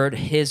his word,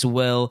 his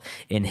will,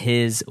 and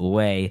his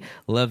way.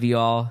 Love you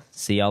all.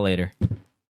 See y'all later.